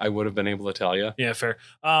 I would have been able to tell you. Yeah, fair.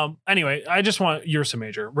 Anyway, I just want Ursa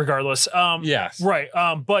Major, regardless. Yes. Right.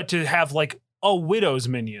 But to have like Widow's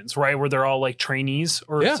minions, right, where they're all like trainees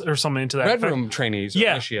or something into that. Red effect. Room trainees, or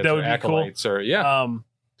Yeah, initiates, that or would be cool. acolytes, or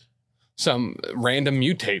some random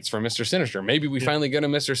mutates from Mr. Sinister. Maybe we finally get a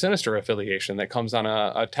Mr. Sinister affiliation that comes on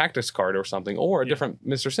a tactics card or something, or a different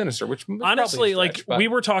Mr. Sinister, which is honestly, probably a stretch, but we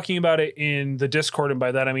were talking about it in the Discord, and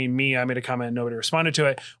by that I mean me. I made a comment, nobody responded to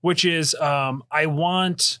it, which is I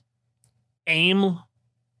want AIM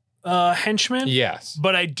henchmen. yes.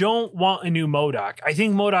 But I don't want a new MODOK. I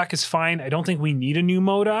think MODOK is fine. I don't think we need a new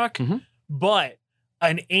MODOK. Mhm. But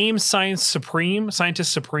an AIM Scientist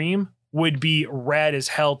Supreme would be rad as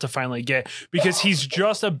hell to finally get, because he's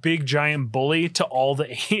just a big giant bully to all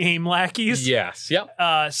the AIM lackeys. Yes. Yep.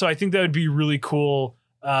 So I think that would be really cool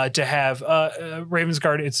to have Raven's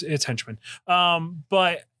Guard. It's henchmen.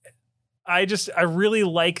 But I really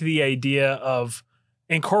like the idea of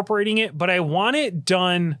incorporating it, but I want it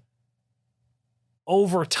done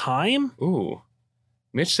over time. Ooh.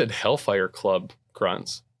 Mitch said Hellfire Club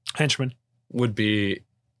grunts Henchmen. would be.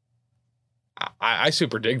 I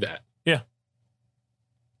super dig that. Yeah.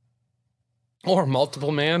 Or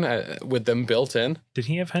multiple man with them built in. Did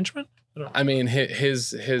he have henchmen? I mean,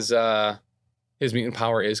 his mutant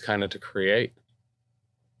power is kind of to create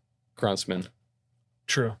gruntsmen.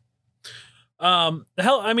 True.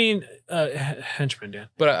 Henchmen, Dan.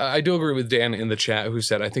 But I do agree with Dan in the chat who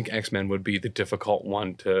said I think X-Men would be the difficult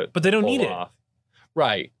one to. But they don't pull need it. off.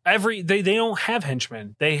 Right. They don't have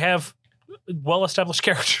henchmen. They have well-established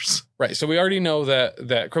characters. Right. So we already know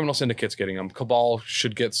that Criminal Syndicate's getting them. Cabal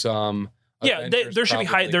should get some. Yeah, Avengers there should be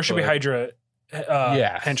probably could. Hydra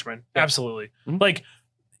Yes. henchmen. Yeah. Absolutely. Mhm. Like,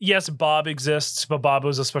 yes, Bob exists, but Bob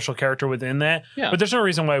was a special character within that. Yeah. But there's no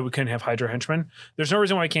reason why we couldn't have Hydra henchmen. There's no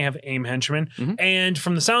reason why we can't have AIM henchmen. Mhm. And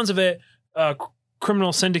from the sounds of it,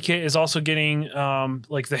 Criminal Syndicate is also getting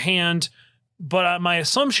like the hand. But my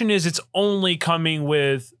assumption is it's only coming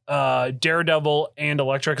with Daredevil and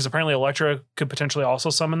Elektra, because apparently Elektra could potentially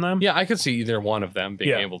also summon them. Yeah, I could see either one of them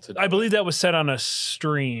being Yeah. able to. I believe that was said on a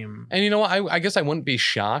stream. And you know what? I guess I wouldn't be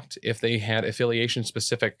shocked if they had affiliation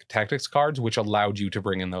specific tactics cards, which allowed you to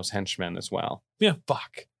bring in those henchmen as well. Yeah.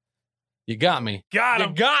 Fuck. You got me. Got You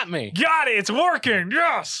him. got me. Got it. It's working.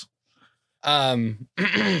 Yes.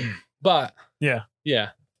 But Yeah.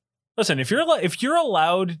 yeah. Listen, if you're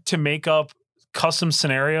allowed to make up custom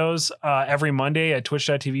scenarios every Monday at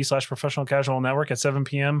twitch.tv/professional casual network at 7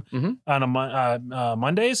 p.m. Mhm. on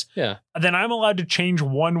Mondays, Yeah. then I'm allowed to change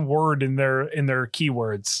one word in their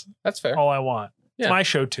keywords. That's fair. All I want. Yeah. It's my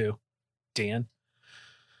show too, Dan.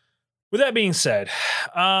 With that being said,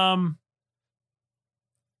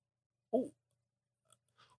 Who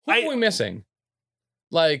I- are we missing?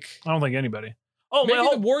 Like I don't think anybody. Oh, maybe my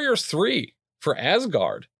whole the Warriors 3 for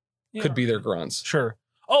Asgard yeah, could be their grunts. sure.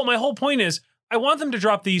 Oh, my whole point is I want them to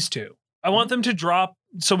drop these two. I want them to drop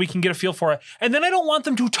so we can get a feel for it. And then I don't want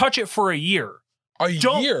them to touch it for a year. A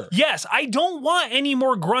year. Yes, I don't want any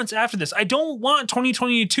more grunts after this. I don't want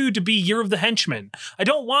 2022 to be Year of the Henchman. I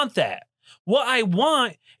don't want that. What I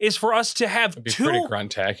want is for us to have It'd be two. pretty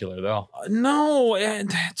gruntacular though. No,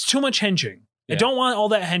 it's too much henching. I Yeah. don't want all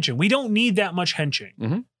that henching. We don't need that much henching.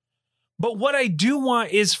 Mhm. But what I do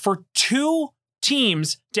want is for two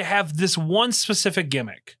teams to have this one specific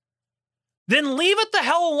gimmick. Then leave it the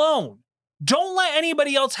hell alone. Don't let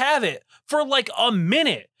anybody else have it for like a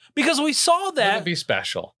minute. Because we saw That that. would be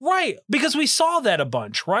special. Right. Because we saw that a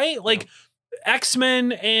bunch, right? Like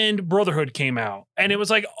X-Men and Brotherhood came out and it was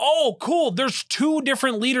like, oh, cool. There's two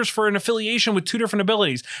different leaders for an affiliation with two different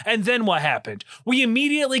abilities. And then what happened? We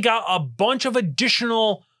immediately got a bunch of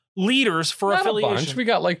additional leaders for Not a affiliation. bunch. We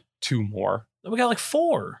got like 2 more. We got like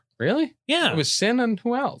 4. Really? Yeah. It was Sin and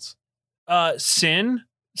who else? Sin,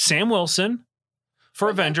 Sam Wilson for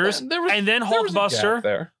Avengers, There was- and then there was a gap Hulkbuster.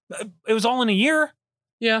 there. It was all in a year.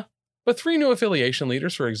 Yeah. But 3 new affiliation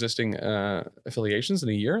leaders for existing affiliations in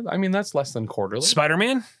a year. I mean, that's less than quarterly.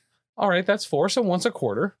 Spider-Man. All right, that's 4. So once a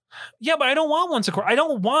quarter. Yeah, but I don't want once a quarter. I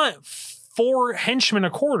don't want 4 henchmen a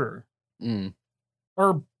quarter.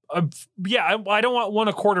 Or I don't want one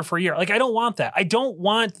a quarter for a year. Like, I don't want that. I don't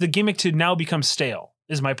want the gimmick to now become stale,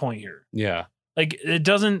 is my point here. Yeah. Like, it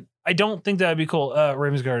doesn't, I don't think that'd be cool.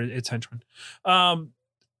 Ravensguard, it's henchman.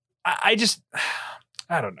 I just,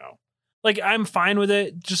 I don't know. Like, I'm fine with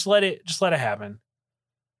it. Just let it happen.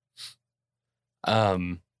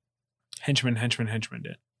 Henchman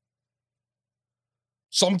did.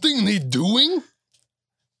 Something they doing?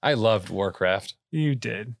 I loved Warcraft. You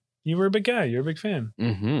did. You were a big guy. You're a big fan.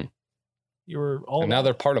 Mm-hmm. You were all. And now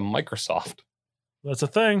they're part of Microsoft. That's a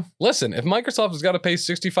thing. Listen, if Microsoft has got to pay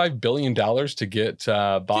 $65 billion to get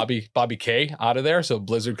Bobby K out of there so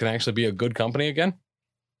Blizzard can actually be a good company again,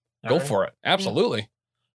 go for it. Absolutely.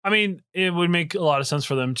 I mean, it would make a lot of sense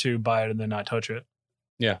for them to buy it and then not touch it.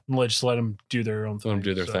 Yeah. And just let them do their own thing. Let them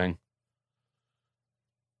do their thing.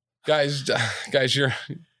 Guys, you're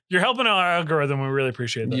helping our algorithm. We really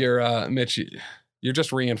appreciate that. You're Mitch. You're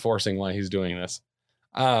just reinforcing why he's doing this.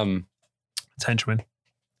 It's henchman.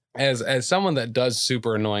 As someone that does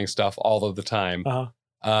super annoying stuff all of the time,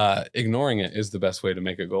 ignoring it is the best way to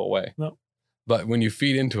make it go away. Nope. But when you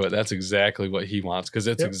feed into it, that's exactly what he wants because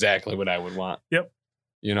it's exactly what I would want. Yep.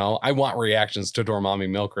 You know, I want reactions to Dormammu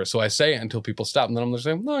Milker, so I say it until people stop, and then I'm just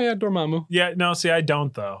saying, "Oh yeah, Dormammu." Yeah, no, see, I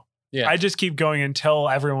don't though. Yeah, I just keep going until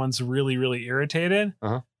everyone's really, really irritated,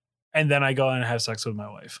 and then I go and have sex with my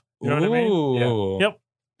wife. You know what I mean? Yeah. Yep.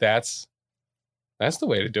 That's the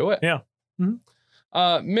way to do it. Yeah.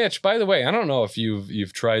 Mm-hmm. Mitch, by the way, I don't know if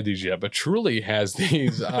you've tried these yet, but Truly has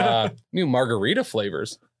these new margarita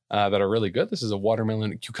flavors that are really good. This is a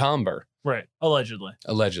watermelon cucumber. Right. Allegedly.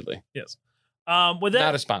 Yes. With that,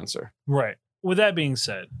 not a sponsor. Right. With that being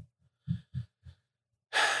said,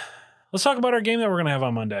 let's talk about our game that we're going to have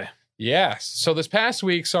on Monday. Yes. So this past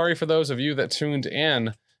week, sorry for those of you that tuned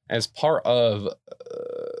in as part of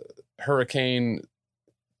Hurricane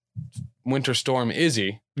Winter Storm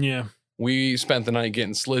Izzy. Yeah. We spent the night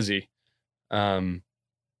getting slizzy, and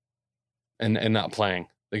not playing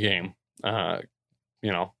the game.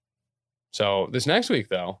 You know. So this next week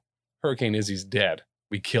though, Hurricane Izzy's dead.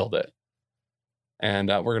 We killed it. And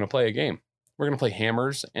we're going to play a game. We're going to play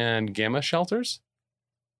Hammers and Gamma Shelters.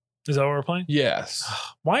 Is that what we're playing? Yes.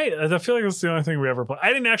 Why? I feel like that's the only thing we ever play. I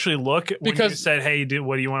didn't actually look when you said, hey,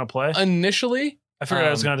 what do you want to play? Initially, I figured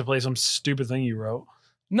I was going to play some stupid thing you wrote.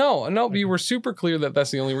 No, you were super clear that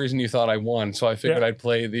that's the only reason you thought I won. So I figured I'd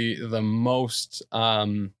play the most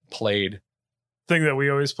played thing that we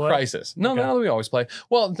always play. Crisis. No, not that we always play.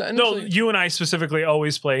 Well, no, you and I specifically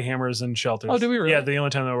always play Hammers and Shelters. Oh, do we really? Yeah, the only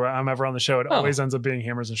time that I'm ever on the show, it always ends up being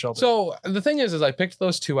Hammers and Shelters. So the thing is I picked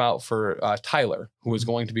those two out for Tyler, who was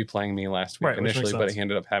going to be playing me last week initially, but he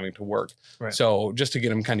ended up having to work. Right. So just to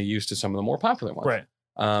get him kind of used to some of the more popular ones. Right.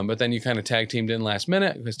 But then you kind of tag teamed in last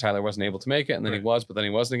minute because Tyler wasn't able to make it, and then he was, but then he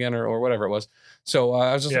wasn't again, or whatever it was. So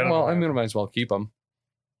I was just like, well, I'm gonna might as well keep him.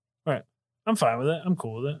 Right. I'm fine with it. I'm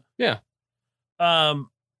cool with it. Yeah.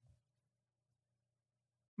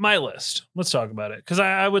 My list. Let's talk about it because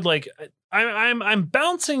I would like. I'm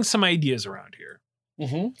bouncing some ideas around here.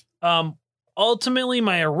 Mm-hmm. Ultimately,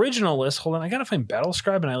 my original list. Hold on, I gotta find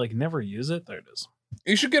Battlescribe, and I never use it. There it is.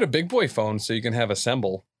 You should get a big boy phone so you can have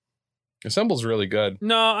Assemble. Assemble's really good.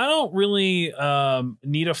 No, I don't really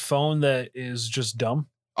need a phone that is just dumb.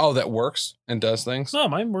 Oh, that works and does things? No,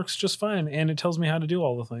 mine works just fine, and it tells me how to do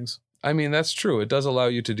all the things. I mean, that's true. It does allow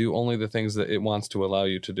you to do only the things that it wants to allow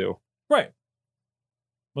you to do. Right.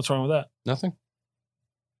 What's wrong with that? Nothing.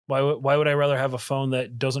 Why would I rather have a phone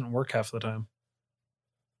that doesn't work half the time?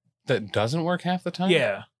 That doesn't work half the time?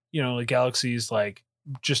 Yeah. You know, like Galaxy's like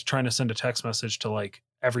just trying to send a text message to like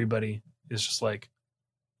everybody is just like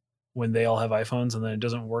when they all have iPhones and then it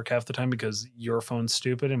doesn't work half the time because your phone's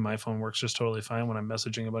stupid and my phone works just totally fine when I'm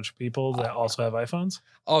messaging a bunch of people that also have iPhones.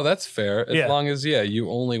 Oh, that's fair. As long as, you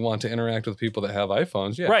only want to interact with people that have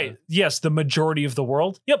iPhones. Yeah. Right. Yes. The majority of the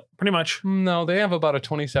world. Yep. Pretty much. No, they have about a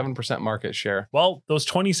 27% market share. Well, those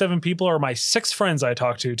 27 people are my 6 friends I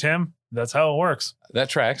talk to, Tim. That's how it works. That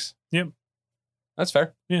tracks. Yep. That's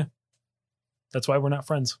fair. Yeah. That's why we're not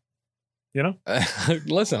friends. You know?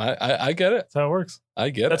 Listen, I get it. That's how it works.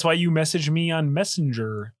 I get it. That's why you message me on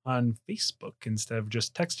Messenger on Facebook instead of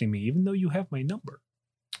just texting me, even though you have my number.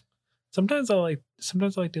 Sometimes I like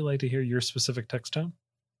to hear your specific text tone.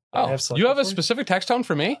 Oh, you have a specific text tone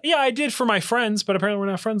for me? Yeah, I did for my friends, but apparently we're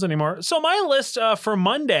not friends anymore. So my list for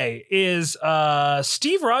Monday is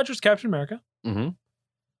Steve Rogers, Captain America. Mm-hmm.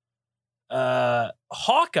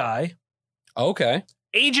 Hawkeye. Okay.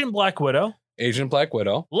 Agent Black Widow.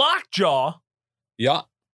 Lockjaw. Yeah.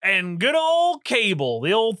 And good old Cable,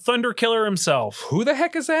 the old Thunder Killer himself. Who the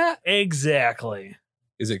heck is that? Exactly.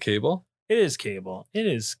 Is it Cable? It is Cable. It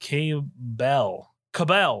is Cable,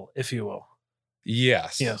 if you will.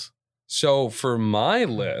 Yes. Yes. So for my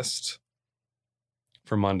list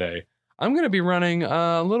for Monday, I'm going to be running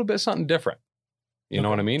a little bit something different. You know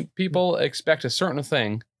what I mean? People expect a certain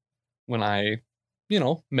thing when I,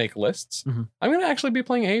 make lists. Mm-hmm. I'm going to actually be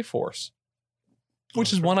playing A-Force,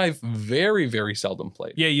 which is one I've very, very seldom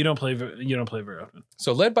played. Yeah, you don't play very often.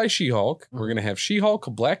 So led by She-Hulk, we're going to have She-Hulk,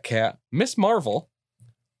 Black Cat, Miss Marvel,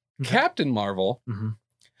 Captain Marvel,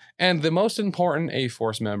 And the most important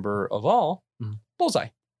A-Force member of all, Bullseye.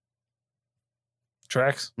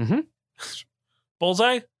 Tracks. Mhm.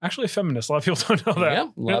 Bullseye, actually a feminist. A lot of people don't know that. Yeah,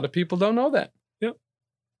 a lot of people don't know that.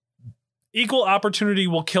 Equal opportunity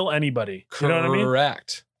will kill anybody. You know what I mean?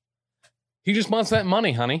 Correct. He just wants that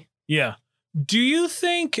money, honey. Yeah. Do you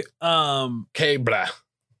think Blah.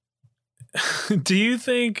 do you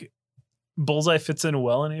think Bullseye fits in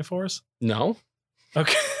well in A-Force? No.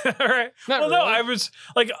 Okay. All right. Not Well, no, really. I was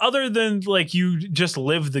like, other than like you just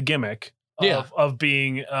live the gimmick of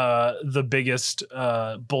being the biggest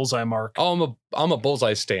Bullseye mark. Oh, I'm a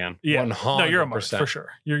Bullseye stan. Yeah. 100%. No, you're a mark for sure.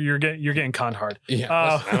 You're getting conned hard.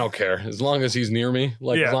 Yeah, listen, I don't care. As long as he's near me,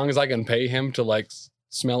 like Yeah. as long as I can pay him to like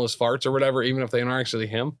smell his farts or whatever, even if they aren't actually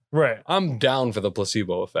him, Right. I'm down for the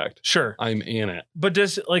placebo effect. Sure. I'm in it. But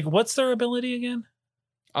does like what's their ability again?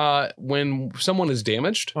 When someone is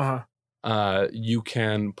damaged, Uh-huh. you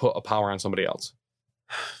can put a power on somebody else.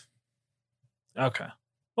 Okay.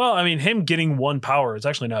 Well, I mean, him getting one power is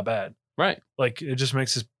actually not bad. Right. Like it just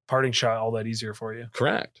makes his parting shot all that easier for you.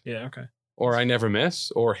 Correct. Yeah, okay. Or I never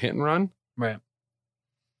miss, or hit and run. Right.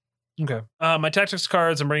 Okay. My tactics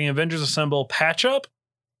cards, I'm bringing Avengers Assemble Patch Up.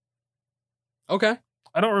 Okay.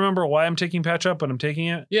 I don't remember why I'm taking Patch Up, but I'm taking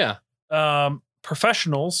it. Yeah.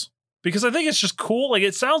 Professionals, because I think it's just cool. Like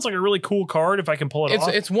it sounds like a really cool card if I can pull it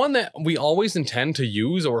off. It's one that we always intend to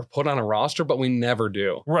use or put on a roster, but we never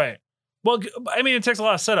do. Right. Well, I mean, it takes a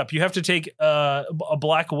lot of setup. You have to take a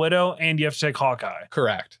Black Widow and you have to take Hawkeye.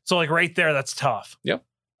 Correct. So like right there, that's tough. Yep.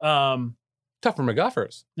 Tougher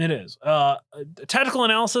McGuffers. It is. Tactical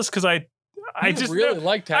analysis, because I just really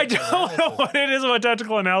like I tactical don't know analysis. what it is about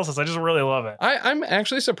tactical analysis. I just really love it. I'm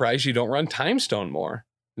actually surprised you don't run Time Stone more.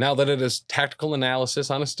 Now that it is tactical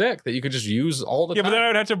analysis on a stick that you could just use all the Yeah, time. but then I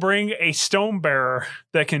would have to bring a stone bearer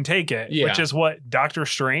that can take it, Yeah. which is what Doctor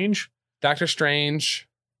Strange, Doctor Strange,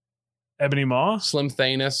 Ebony Maw. Slim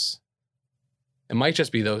Thanos. It might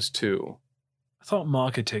just be those two. I thought Maw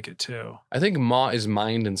could take it too. I think Maw is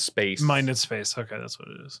Mind in Space. Mind in Space. Okay, that's what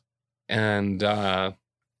it is. And That's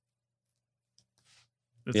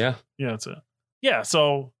yeah. Yeah, that's it. Yeah,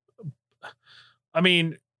 so I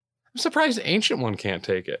mean, I'm surprised Ancient One can't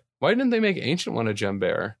take it. Why didn't they make Ancient One a gem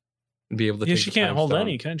bearer and be able to yeah, take she the can't Time hold Stone?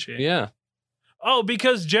 any, can she? Yeah. Oh,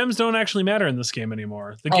 because gems don't actually matter in this game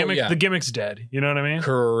anymore. The Oh, gimmick, yeah. the gimmick's dead. You know what I mean?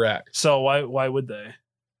 Correct. So why would they?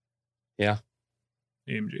 Yeah.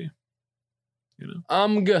 AMG. You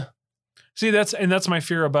know. See, that's my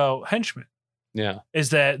fear about henchmen. Yeah.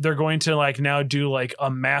 Is that they're going to like now do like a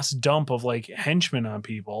mass dump of like henchmen on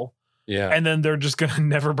people, Yeah. and then they're just gonna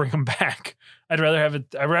never bring them back. I'd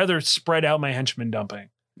rather spread out my henchmen dumping.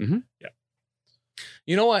 You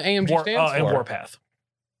know what AMG stands for? And Warpath.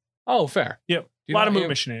 Oh, fair. Yep. You A lot know of what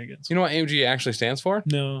movement shenanigans. You know what AMG actually stands for?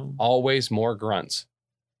 No. Always more grunts.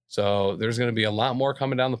 So there's going to be a lot more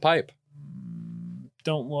coming down the pipe.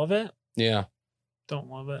 Don't love it. Yeah. Don't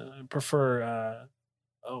love it. I prefer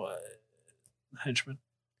henchman.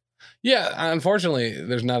 Yeah. Unfortunately,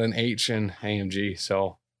 there's not an H in AMG.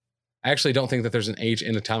 So I actually don't think that there's an H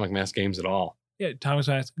in Atomic Mass games at all. Yeah, Thomas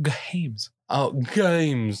Mass Games. Oh,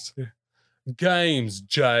 games. Yeah. Games,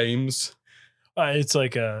 James. It's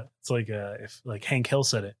like if like Hank Hill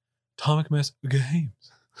said it. Atomic Mass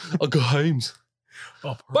Games. Games.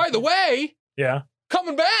 Oh, By the way, yeah.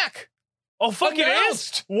 coming back. Oh, fuck it is.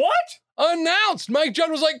 Announced. What? Announced. Mike Judd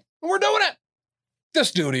was like, we're doing it. The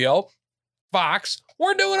studio, Fox,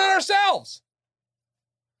 we're doing it ourselves.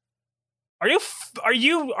 Are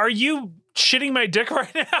you shitting my dick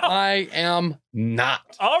right now? I am not.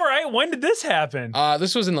 All right. When did this happen?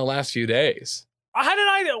 This was in the last few days. Why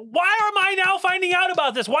am I now finding out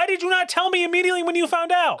about this? Why did you not tell me immediately when you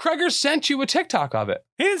found out? Kreger sent you a TikTok of it.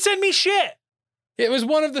 He didn't send me shit. It was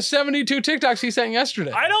one of the 72 TikToks he sent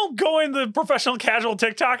yesterday. I don't go in the professional casual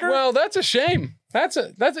TikToker. Well, that's a shame. You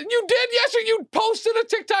did yesterday. You posted a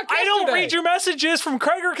TikTok yesterday. I don't read your messages from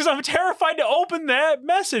Kreger because I'm terrified to open that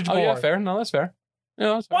message board. Oh, yeah, fair. No, that's fair. Yeah,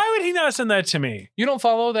 that's fair. Why would he not send that to me? You don't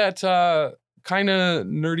follow that kind of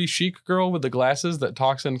nerdy chic girl with the glasses that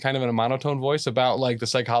talks in kind of in a monotone voice about like the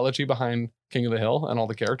psychology behind King of the Hill and all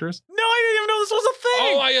the characters? No, I didn't even know this was a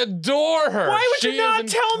thing. Oh, I adore her. Why would She you not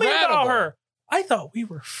is tell me about incredible. her? I thought we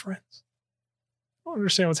were friends. I don't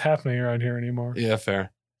understand what's happening around here anymore. Yeah,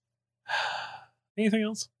 fair. Anything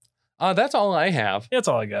else? That's all I have. That's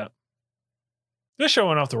all I got. This show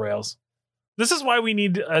went off the rails. This is why we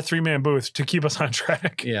need a 3-man booth to keep us on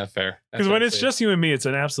track. Yeah, fair. Because when it's just you and me, it's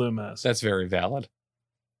an absolute mess. That's very valid.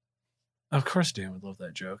 Of course, Dan would love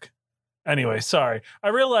that joke. Anyway, sorry. I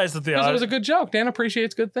realized that Because it was a good joke. Dan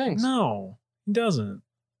appreciates good things. No, he doesn't.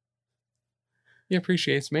 He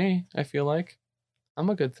appreciates me, I feel like. I'm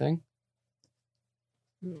a good thing.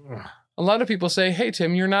 A lot of people say, hey,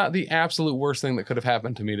 Tim, you're not the absolute worst thing that could have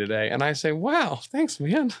happened to me today. And I say, wow, thanks,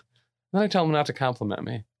 man. Then I tell them not to compliment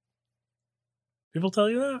me. People tell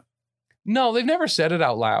you that? No, they've never said it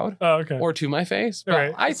out loud Oh, okay. or to my face. But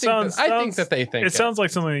Right. I think that they think It sounds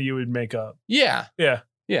like something that you would make up. Yeah. Yeah.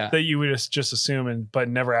 Yeah. That you would just assume but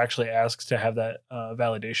never actually ask to have that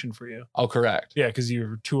validation for you. Oh, correct. Yeah, because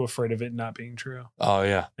you're too afraid of it not being true. Oh,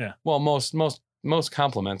 yeah. Yeah. Well, most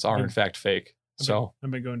compliments are in fact fake. So, I've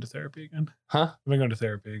been going to therapy again. huh? I've been going to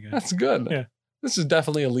therapy again. That's good. Yeah. This is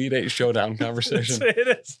definitely Elite 8 Showdown conversation.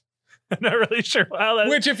 It is. I'm not really sure how that.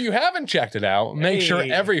 Which, if you haven't checked it out, make sure Hey.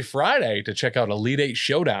 every Friday to check out Elite 8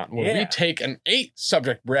 Showdown, where we Yeah. take an 8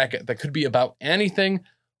 subject bracket that could be about anything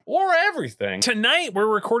or everything. Tonight we're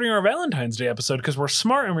recording our Valentine's Day episode because we're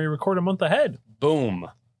smart and we record a month ahead. Boom.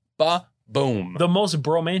 Boom. The most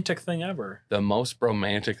bromantic thing ever. The most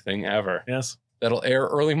romantic thing ever. Yes. That'll air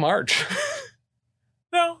early March.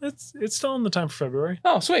 No, it's still in the time for February.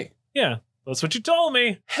 Oh, sweet. Yeah, that's what you told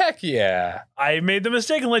me. Heck yeah. I made the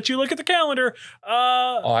mistake and let you look at the calendar.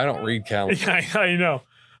 Oh, I don't read calendars. Yeah, I know.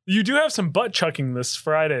 You do have some butt chucking this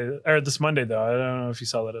Friday or this Monday though. I don't know if you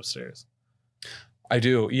saw that upstairs. I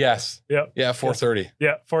do. Yes. Yep. Yeah, 4:30.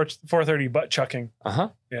 Yeah, 4:30 butt chucking. Uh-huh.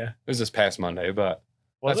 Yeah. It was this past Monday, but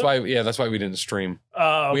Was that's it? why we didn't stream.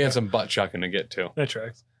 Okay. We had some butt chucking to get to. That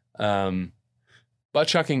tracks. Butt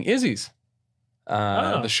chucking Izzy's.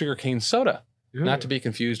 Oh. The sugarcane soda. Not to be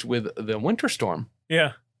confused with the Winter Storm.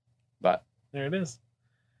 Yeah. But There it is.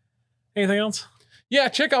 Anything else? yeah,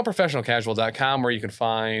 check out professionalcasual.com where you can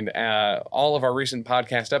find all of our recent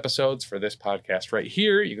podcast episodes for this podcast right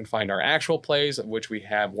here. You can find our actual plays, of which we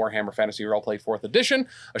have Warhammer Fantasy Roleplay 4th Edition,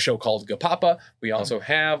 a show called Gapapa. We also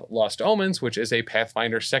have Lost Omens, which is a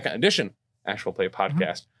Pathfinder 2nd Edition actual play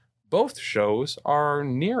podcast. Both shows are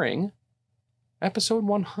nearing episode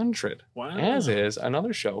 100, Wow. as is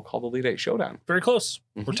another show called Elite 8 Showdown. Very close.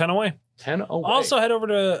 Mhm. We're 10 away. 10 away. Also, head over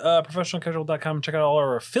to professionalcasual.com and check out all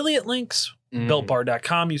our affiliate links. Mhm.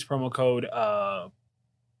 BuiltBar.com. Use promo code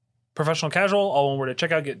Professional Casual. All one word at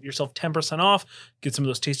checkout. Get yourself 10% off. Get some of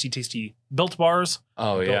those tasty Built Bars.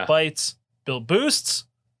 Oh, Built yeah. Bites. Built Boosts.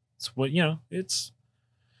 It's what, it's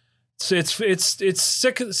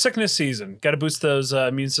sickness season. Got to boost those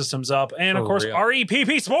immune systems up. And of For course, real.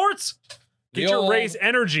 REPP Sports. Get The your old Raise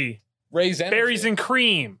Energy. Raise energy. Berries and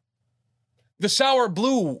cream. The sour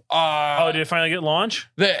blue. Oh, did it finally get launched?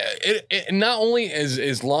 It not only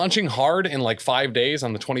is launching hard in like 5 days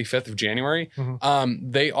on the 25th of January,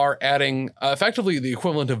 Mhm. they are adding effectively the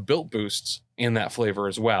equivalent of Built Boosts in that flavor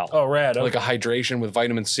as well. Oh, rad. Okay. Like a hydration with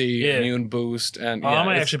vitamin C, Yeah. immune boost, and I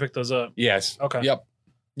might it's- actually pick those up. yes. Okay. Yep.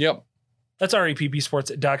 That's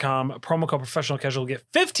reppsports.com. Promo code Professional Casual. Get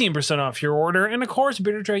 15% off your order. And of course,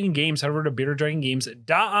 Bearded Dragon Games. Head over to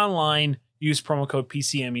beardeddragongames.online. Use promo code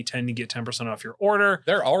PCME10 to get 10% off your order.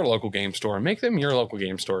 They're our local game store. Make them your local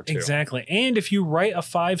game store too. Exactly. And if you write a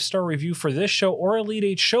 5-star review for this show or Elite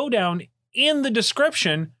 8 Showdown in the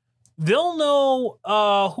description, they'll know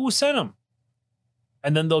who sent them.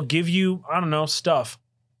 And then they'll give you, I don't know, stuff.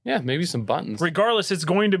 Yeah, maybe some buttons. Regardless, it's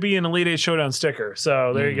going to be an Elite 8 Showdown sticker.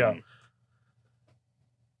 So there you go.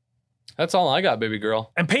 That's all I got, baby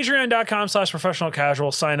girl. And patreon.com/professional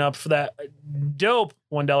casual. Sign up for that dope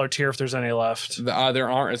 $1 tier if there's any left. There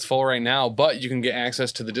aren't. It's full right now, but you can get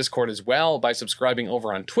access to the Discord as well by subscribing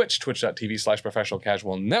over on Twitch, twitch.tv/professional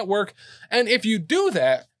casual network. And if you do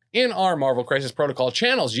that in our Marvel Crisis Protocol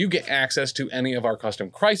channels, you get access to any of our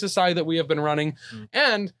custom Crisis side that we have been running.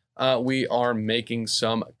 And we are making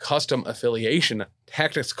some custom affiliation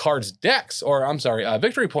tactics cards decks,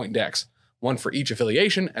 victory point decks. One for each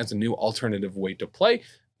affiliation as a new alternative way to play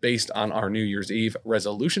based on our New Year's Eve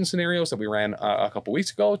resolution scenarios that we ran a couple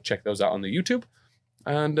weeks ago. Check those out on the YouTube.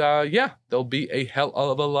 And they'll be a hell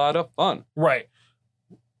of a lot of fun. Right.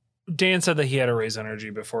 Dan said that he had to raise energy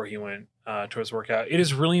before he went to his workout. It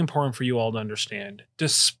is really important for you all to understand,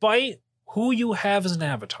 despite who you have as an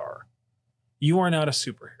avatar, you are not a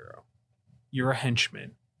superhero. You're a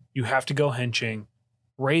henchman. You have to go henching.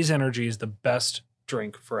 Raise energy is the best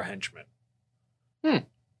drink for a henchman.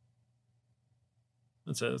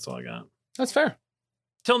 That's it. That's all I got. That's fair.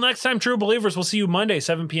 Till next time, true believers, we'll see you Monday,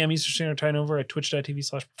 7 p.m. Eastern Standard Time over at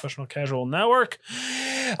twitch.tv/professional casual network.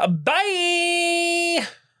 Bye.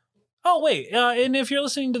 Oh, wait. And if you're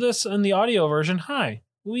listening to this in the audio version, hi.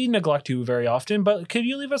 We neglect you very often, but could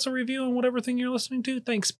you leave us a review on whatever thing you're listening to?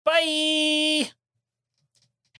 Thanks. Bye.